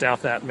point Ross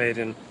Douthat made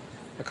in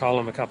a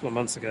column a couple of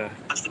months ago.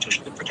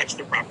 Constitution that protects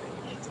their property.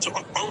 So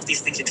all of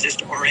these things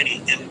exist already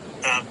in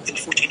the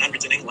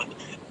 1400s in England,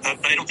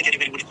 but I don't think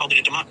anybody would have called it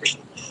a democracy.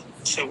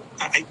 So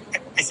I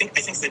think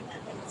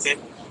that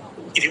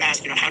if you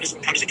ask, how does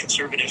a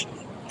conservative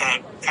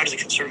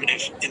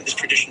in this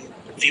tradition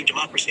view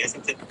democracy? I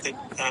think that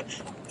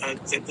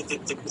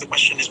the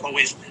question is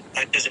always,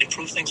 does it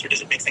improve things or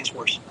does it make things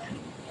worse?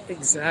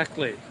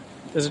 Exactly.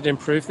 Does it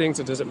improve things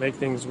or does it make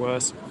things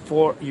worse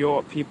for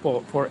your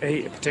people, for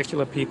a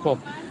particular people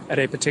at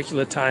a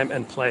particular time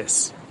and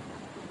place?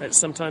 Right?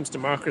 Sometimes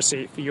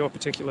democracy for your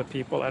particular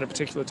people at a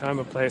particular time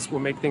and place will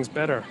make things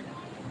better.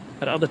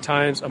 At other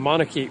times, a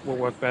monarchy will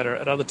work better.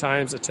 At other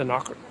times, a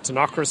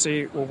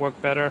tenocracy will work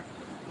better.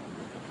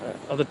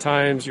 Other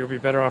times, you'll be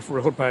better off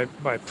ruled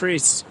by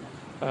priests.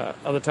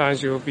 Other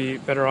times, you'll be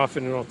better off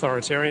in an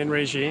authoritarian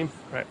regime.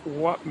 Right?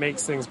 What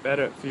makes things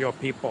better for your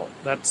people?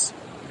 That's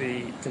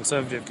the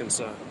conservative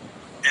concern.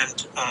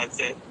 And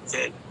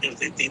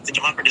the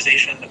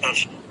democratization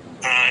of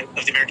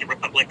the American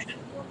Republic.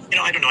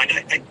 I don't know. I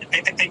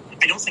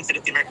don't think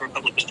that the American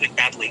Republic was doing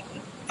badly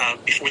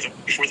before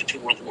the two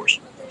world wars.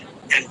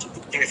 And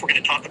if we're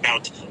going to talk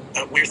about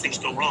where things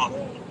go wrong,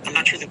 I'm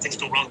not sure that things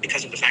go wrong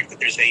because of the fact that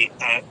there's a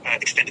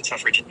extended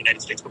suffrage in the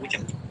United States. But we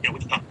can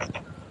talk about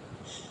that.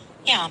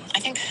 Yeah, I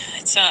think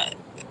it's. I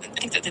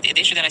think that the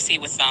issue that I see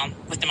with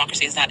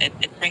democracy is that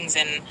it brings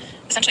in,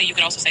 essentially you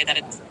could also say that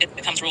it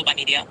becomes ruled by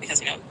media,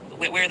 because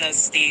where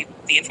does the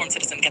informed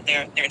citizen get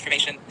their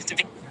information?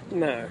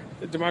 No,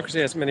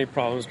 democracy has many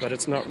problems, but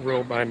it's not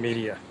ruled by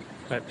media.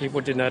 Right?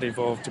 People did not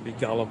evolve to be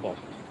gullible.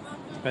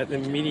 Right? The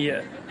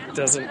media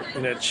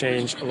doesn't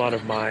change a lot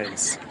of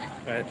minds.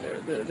 Right?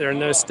 There are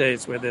no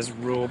states where there's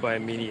rule by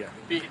media.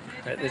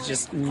 Right? There's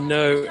just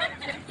no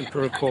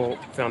empirical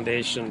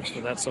foundation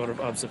for that sort of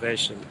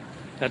observation.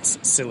 That's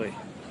silly.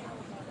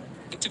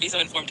 To be so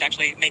informed to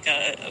actually make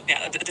a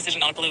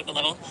decision on a political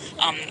level,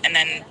 and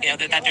then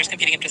that there's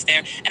competing interest there,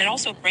 and it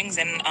also brings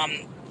in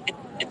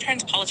it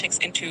turns politics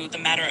into the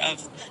matter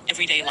of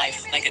everyday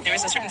life. Like, there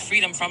is a certain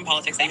freedom from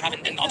politics that you have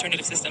in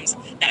alternative systems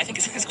that I think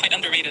is quite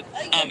underrated,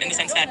 in the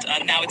sense that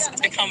now it's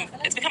become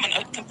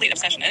a complete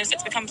obsession, and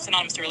it's become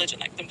synonymous to religion.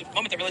 Like, the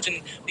moment that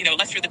religion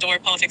left through the door,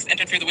 politics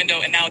entered through the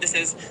window, and now this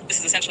is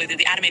essentially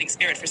the animating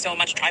spirit for so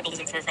much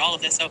tribalism for all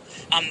of this. So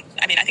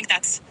I think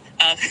that's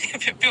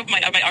people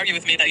might argue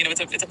with me that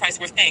it's a price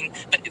worth paying,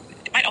 but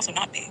it might also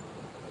not be.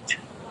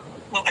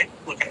 Well,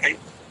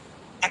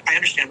 I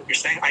understand what you're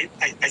saying. I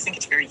think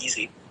it's very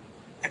easy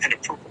and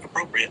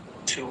appropriate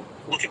to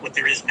look at what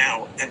there is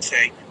now and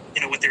say,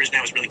 what there is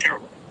now is really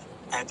terrible.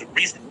 The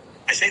reason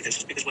I say this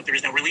is because what there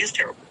is now really is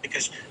terrible.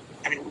 Because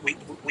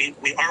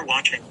we are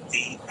watching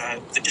the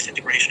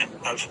disintegration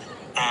of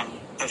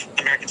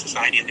American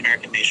society and the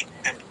American nation.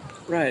 And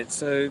right.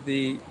 So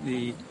the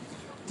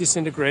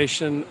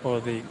disintegration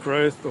or the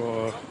growth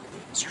or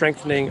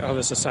strengthening of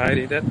a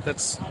society,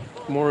 that's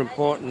more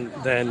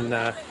important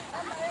than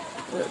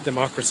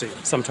democracy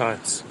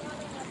sometimes.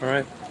 All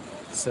right.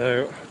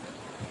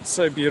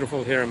 So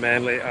beautiful here in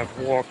Manly. I've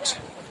walked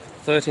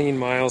 13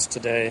 miles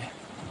today.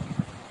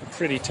 I'm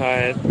pretty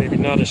tired, maybe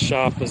not as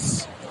sharp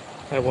as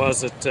I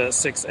was at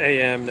 6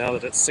 a.m. now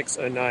that it's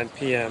 6:09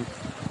 p.m.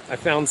 I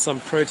found some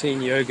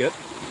protein yogurt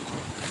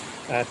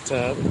at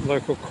a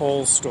local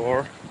Coles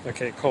store.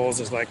 Okay, Coles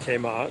is like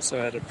Kmart, so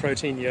I had a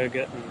protein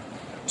yogurt and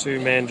 2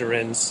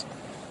 mandarins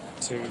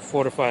to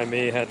fortify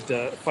me. Had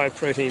 5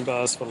 protein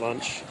bars for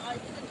lunch.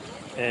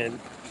 And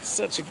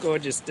such a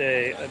gorgeous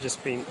day. I've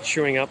just been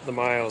chewing up the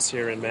miles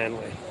here in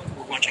Manly.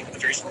 We're watching a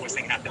very similar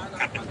thing happen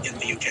in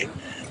the UK,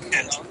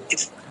 and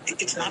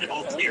it's not at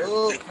all clear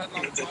that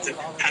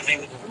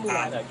having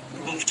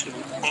moved to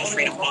all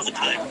freedom all the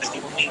time is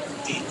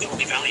the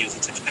only value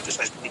that's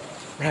emphasized.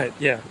 Right?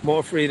 Yeah,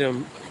 more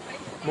freedom,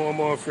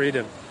 more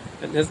freedom,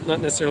 and it's not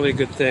necessarily a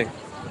good thing.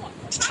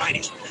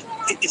 Societies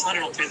it's not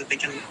at all clear that they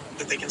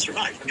can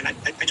survive. I mean,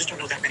 I just don't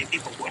know that many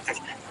people who have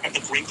a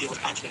great deal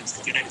of confidence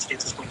that the United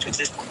States is going to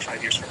exist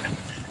 25 years from now.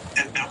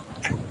 And now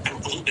I'm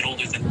a little bit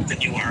older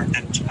than you are,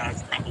 and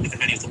probably than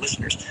many of the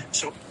listeners.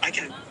 So I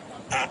can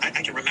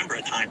remember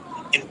a time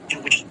in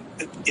which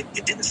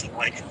it didn't seem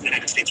like the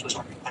United States was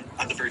on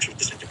the verge of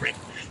disintegrating.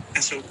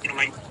 And so,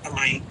 my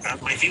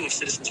view of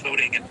citizens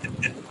voting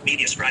and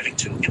media striving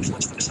to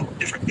influence them is somewhat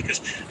different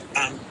because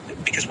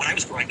when I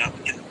was growing up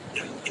in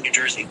New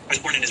Jersey, I was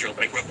born in Israel,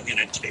 but I grew up in the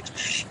United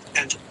States.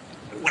 And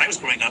when I was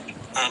growing up,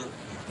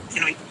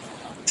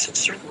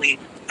 certainly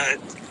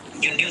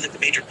you knew that the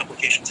major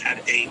publications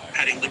had a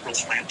liberal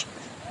slant,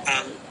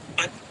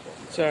 but.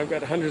 So I've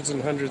got hundreds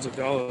and hundreds of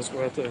dollars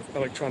worth of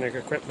electronic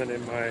equipment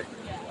in my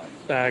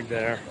bag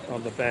there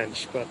on the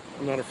bench, but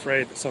I'm not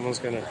afraid that someone's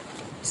going to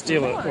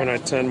steal it when I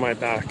turn my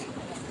back.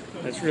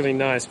 It's really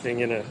nice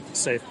being in a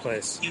safe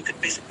place. You could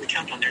basically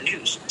count on their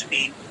news to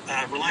be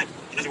reliable.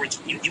 In other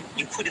words, you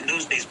could in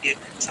those days be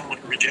someone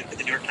who rejected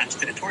the New York Times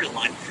editorial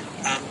line,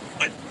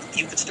 but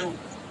you could still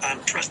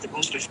trust that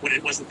most of what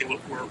it was that they were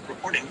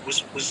reporting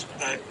was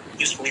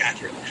usefully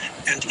accurate.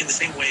 And in the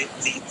same way,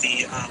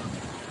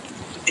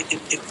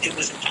 it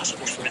was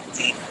impossible for the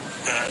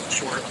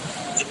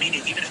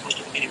media, even if most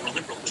of the media were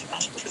liberal, it was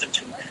impossible for them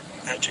to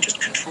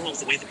just control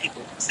the way that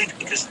people think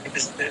because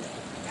there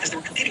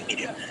were competing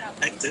media.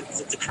 Like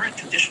the current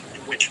condition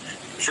in which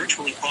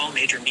virtually all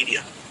major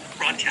media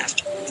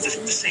broadcast the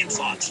same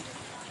thoughts.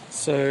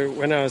 So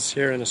when I was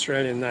here in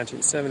Australia in the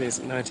 1970s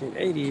and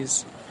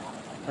 1980s,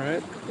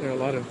 right, there were a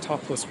lot of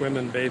topless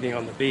women bathing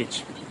on the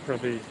beach.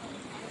 Probably a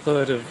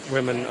third of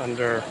women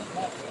under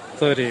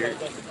 30,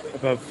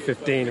 above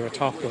 15 who were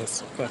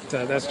topless. But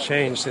that's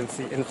changed since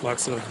the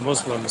influx of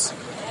Muslims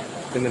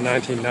in the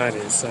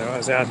 1990s. So I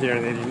was out here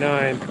in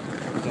 89.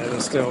 There were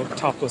still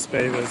topless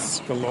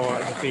bathers galore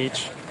at the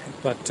beach.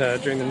 But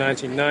during the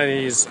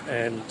 1990s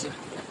and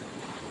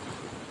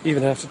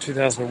even after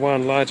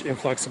 2001, large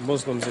influx of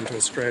Muslims into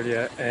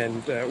Australia,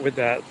 and with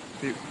that,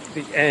 the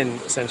end,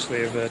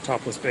 essentially, of the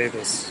topless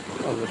bathers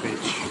on the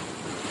beach.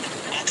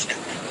 Lockstep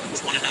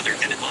with one another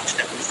and in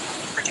lockstep with a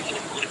particular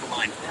political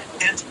line,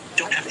 and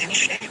don't have any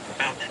shame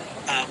about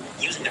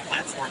using their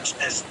platforms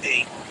as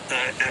in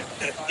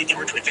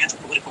order to advance a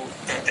political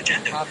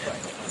agenda.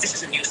 This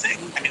is a new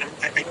thing. I mean,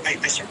 I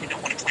certainly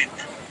don't want to claim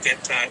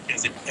that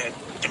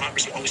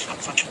democracy always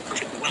functioned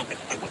perfectly well, but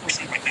what we're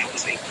seeing right now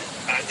is a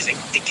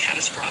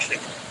catastrophic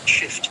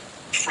shift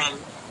from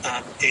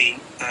a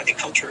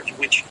culture in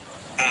which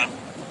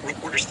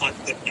reporters thought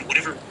that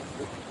whatever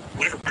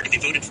party they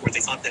voted for, they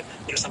thought that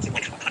something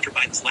like Hunter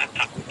Biden's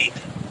laptop would be.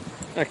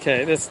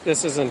 Okay,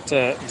 this isn't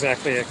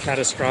exactly a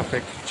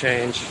catastrophic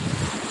change.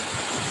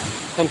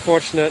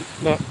 Unfortunate,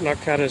 not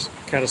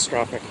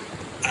catastrophic.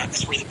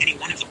 That's where any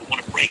one of them would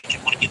want to break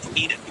and want to get the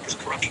lead in because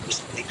corruption was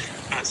simply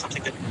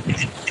something that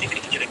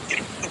anybody could get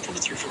a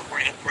Pulitzer for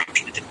reporting on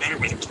corruption. It didn't matter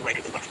whether it was the right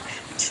or the left.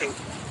 So,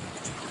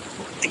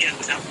 again,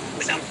 without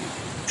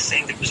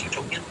saying that it was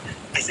utopian,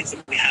 I think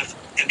that we have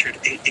entered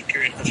a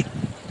period of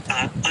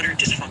utter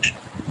dysfunction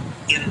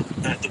in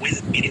the way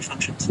that the media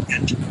functions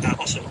and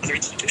also other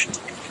institutions.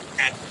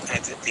 At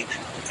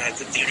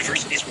the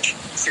universities, which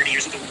 30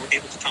 years ago were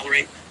able to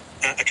tolerate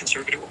a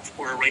conservative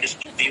or a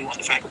rightist view on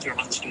the faculty or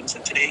among the students,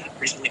 and today,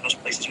 recently,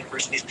 most places,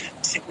 universities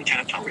simply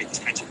cannot tolerate these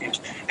kinds of views.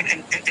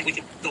 And we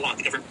can go on,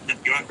 the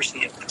government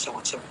bureaucracy and so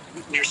on. So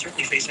we are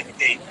certainly facing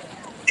a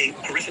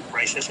horrific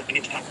crisis, and we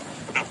need to talk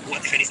about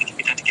what, if anything, can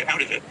be done to get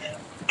out of it.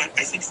 But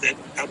I think that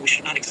we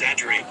should not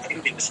exaggerate. I think it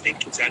would be a mistake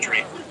to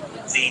exaggerate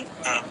the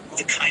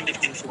kind of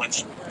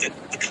influence that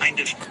the kind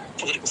of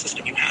political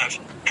system you have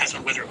has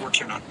on whether it works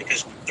or not.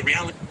 Because the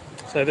reality.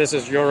 So this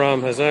is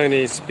Yoram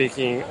Hazony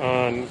speaking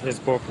on his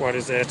book, What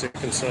Is There to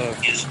Conserve?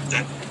 Is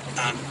that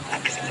I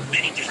think that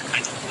many different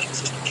kinds of political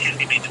systems can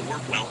be made to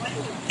work well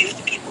if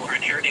the people are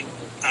inheriting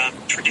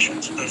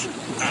traditions of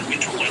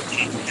mutual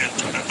loyalty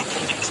and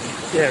upholding this.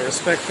 Yeah,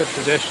 respect for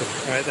tradition,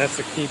 right? That's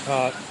the key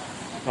part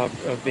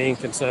of being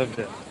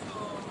conservative,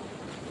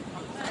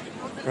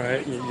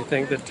 right? You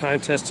think that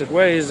time-tested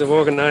ways of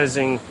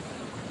organizing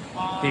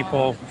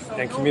people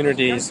and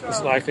communities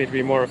is likely to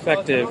be more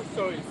effective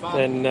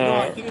than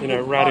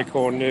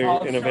radical new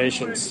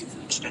innovations.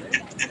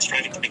 And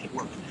striving to make it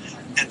work.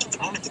 And the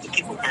moment that the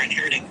people are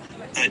inheriting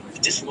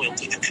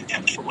disloyalty and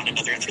contempt for one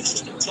another and for the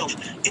system itself,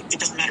 it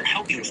doesn't matter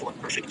how beautiful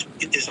and perfect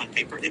it is on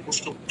paper. It will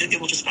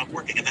just stop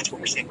working, and that's what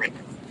we're seeing right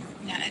now.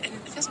 Yeah, and it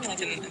feels to me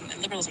like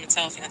in liberalism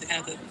itself, the kind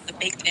of the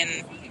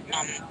baked-in,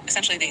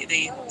 essentially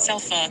the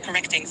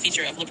self-correcting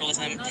feature of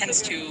liberalism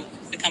tends to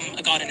become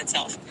a god in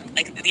itself.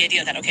 Like the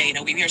idea that, okay,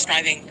 we are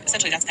striving,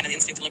 essentially that's kind of the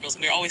instinct of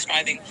liberalism. We're always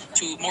striving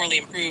to morally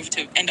improve,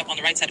 to end up on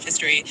the right side of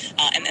history,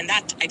 and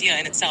that idea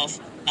in itself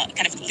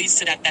kind of leads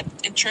to that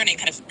churning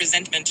kind of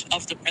resentment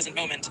of the present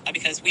moment,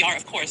 because we are,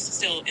 of course,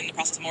 still in the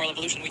process of moral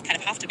evolution. We kind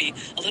of have to be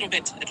a little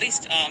bit, at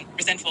least,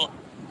 resentful.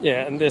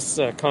 Yeah, and this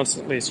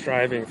constantly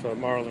striving for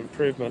moral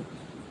improvement,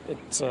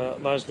 it's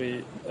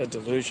largely a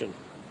delusion,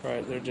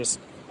 right? There are just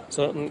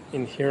certain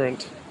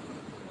inherent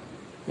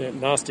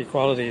nasty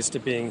qualities to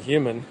being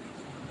human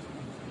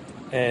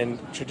and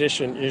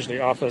tradition usually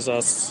offers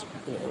us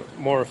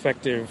more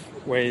effective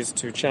ways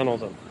to channel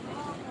them.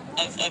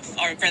 Of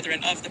our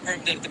brethren, of the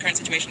current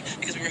situation,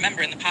 because we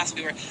remember in the past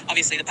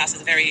the past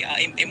is a very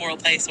immoral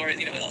place, or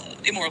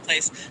immoral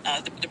place.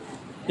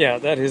 Yeah,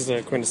 that is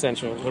a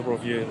quintessential liberal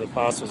view. The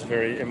past was a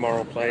very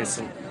immoral place,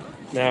 and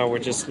now we're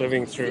just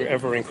living through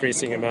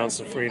ever-increasing amounts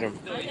of freedom.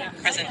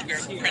 Present, we're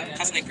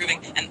constantly improving,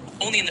 and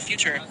only in the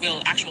future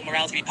will actual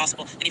morality be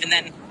possible. And even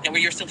then, where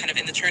you're still kind of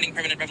in the churning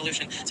permanent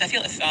revolution. So I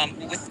feel if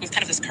with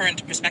kind of this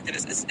current perspective,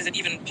 is it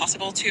even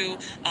possible to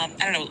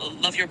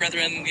love your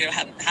brethren,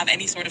 have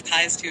any sort of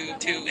ties to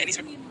any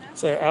sort of...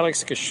 So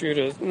Alex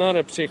Kashuta is not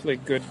a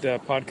particularly good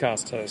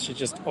podcast host. She's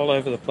just all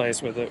over the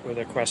place with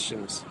her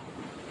questions.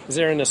 Is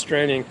there an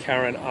Australian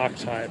Karen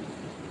archetype?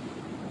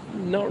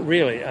 Not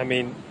really. I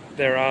mean,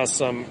 there are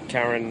some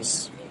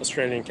Karens,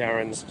 Australian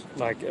Karens,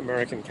 like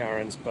American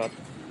Karens, but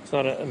it's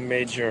not a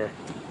major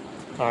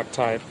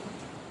archetype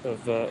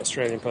of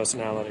Australian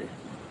personality.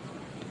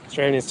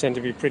 Australians tend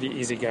to be pretty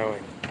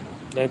easygoing.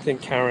 I don't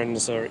think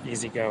Karens are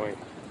easygoing.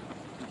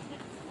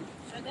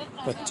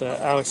 But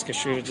Alex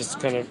Kashuta just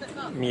kind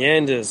of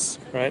meanders,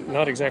 right?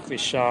 Not exactly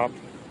sharp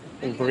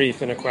and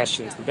brief in her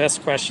questions. The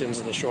best questions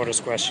are the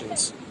shortest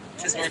questions.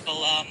 Historical,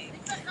 or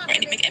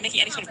making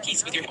any sort of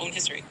peace with your own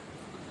history.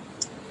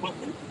 Well,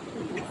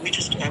 we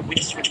just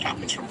switched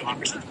topics from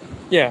democracy.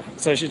 Yeah,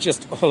 so she's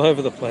just all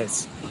over the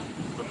place.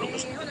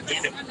 Liberalism,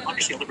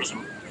 democracy and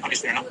liberalism,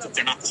 obviously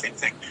they're not the same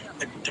thing.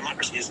 But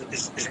democracy is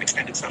an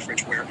extended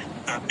suffrage where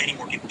many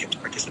more people get to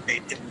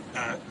participate in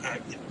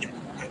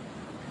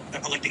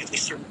electing at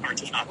least certain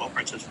parts, if not all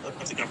parts of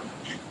the government.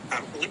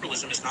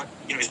 Liberalism is not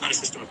a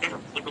system of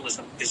government.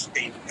 Liberalism is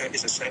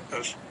a set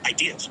of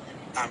ideas,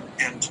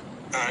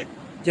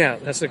 yeah,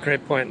 that's a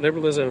great point.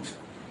 Liberalism is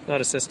not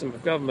a system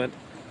of government.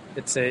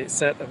 It's a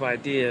set of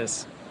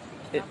ideas.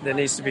 There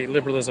needs to be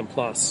liberalism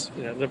plus,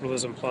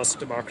 liberalism plus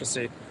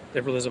democracy,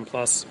 liberalism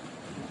plus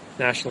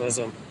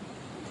nationalism.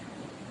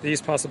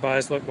 These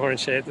passerbys look more in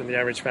shape than the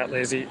average fat,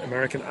 lazy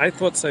American. I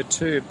thought so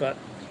too, but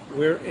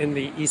we're in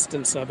the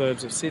eastern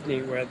suburbs of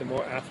Sydney where the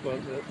more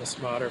affluent, the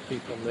smarter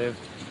people live,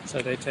 so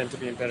they tend to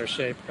be in better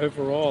shape.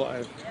 Overall,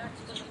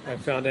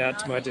 I've found out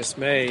to my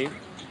dismay,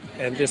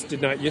 and this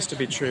did not used to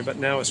be true, but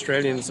now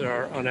Australians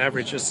are on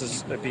average just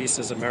as obese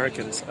as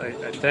Americans, I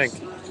think.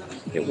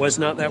 It was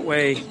not that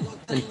way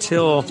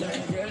until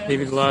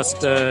maybe the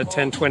last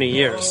 10, 20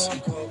 years.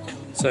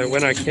 So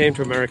when I came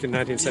to America in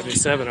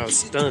 1977, I was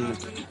stunned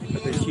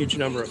at the huge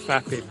number of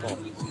fat people.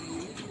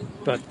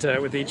 But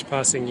with each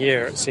passing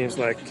year, it seems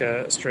like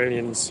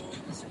Australians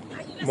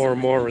more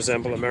and more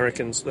resemble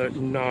Americans, though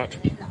not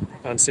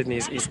on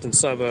Sydney's eastern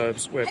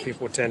suburbs, where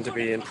people tend to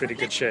be in pretty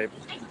good shape.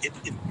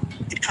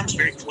 It comes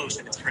very close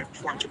in its current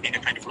form to being a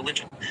kind of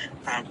religion,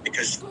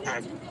 because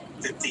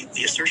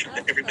the assertion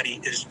that everybody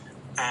is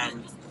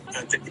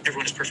that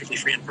everyone is perfectly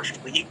free and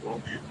perfectly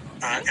equal,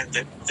 and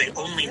that they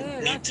only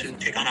need to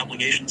take on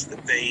obligations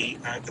that they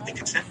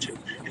consent to.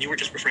 And you were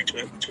just referring to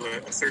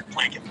a third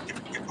plank in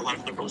a lot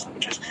of liberalism,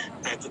 which is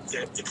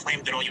the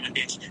claim that all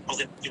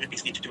that human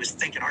beings need to do is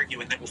think and argue,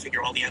 and then we'll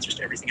figure all the answers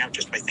to everything out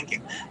just by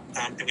thinking,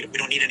 and we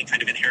don't need any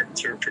kind of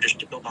inheritance or tradition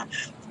to build on.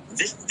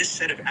 This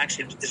set of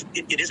axioms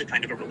is a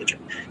kind of a religion,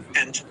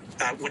 and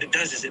what it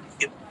does is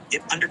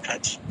it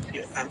undercuts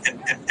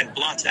and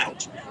blots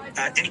out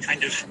any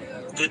kind of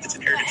good that's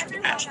inherited from the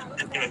past.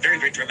 And a very,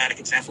 very dramatic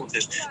example of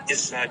this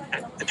is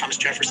Thomas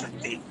Jefferson,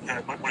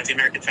 one of the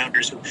American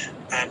founders who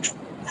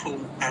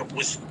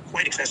was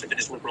quite excessive in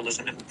his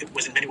liberalism, and it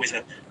was in many ways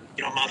a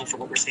model for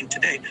what we're seeing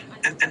today.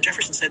 And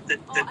Jefferson said that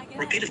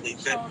repeatedly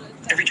that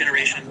every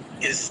generation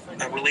is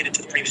related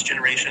to the previous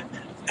generation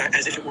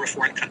as if it were a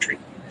foreign country.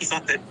 He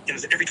thought that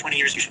that every 20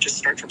 years you should just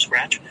start from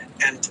scratch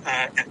and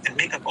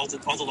make up all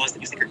the laws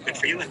that you think are good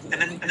for you, and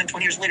then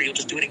 20 years later you'll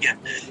just do it again.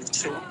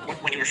 So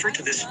when you refer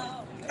to this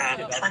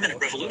permanent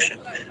revolution,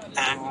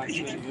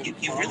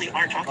 you really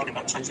are talking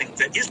about something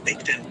that is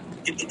baked in.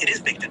 It is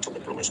baked into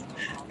liberalism,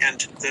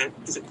 and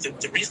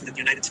the reason that the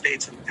United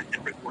States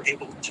and Britain were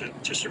able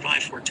to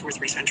survive for 2 or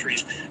 3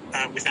 centuries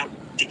without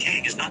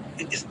decaying is not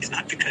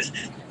because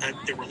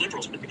there were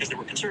liberals, but because there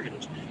were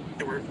conservatives.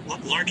 There were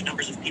large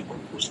numbers of people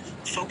whose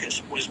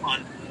focus was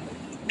on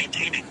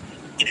maintaining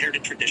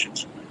inherited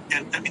traditions,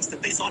 and that means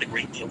that they thought a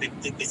great deal.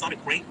 They thought a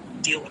great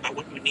deal about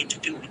what you would need to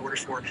do in order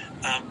for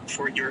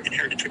your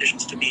inherited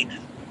traditions to be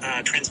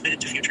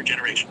transmitted to future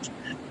generations.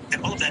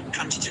 And all of that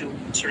comes to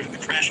sort of a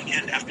crashing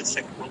end after the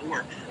Second World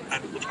War.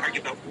 We can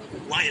argue about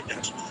why it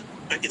does,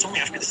 but it's only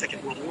after the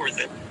Second World War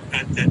that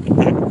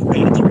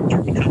God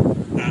sort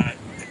become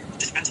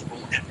dispensable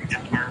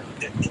and are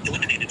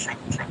eliminated from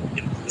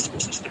the school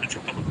system and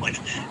from public life.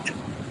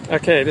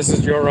 Okay, this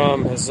is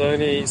Yoram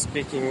Hazony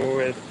speaking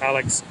with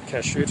Alex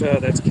Kashuta.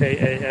 That's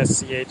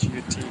Kaschuta,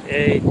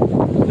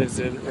 lives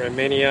in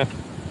Romania.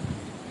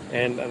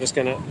 And I'm just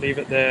going to leave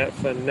it there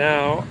for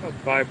now.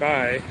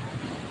 Bye-bye.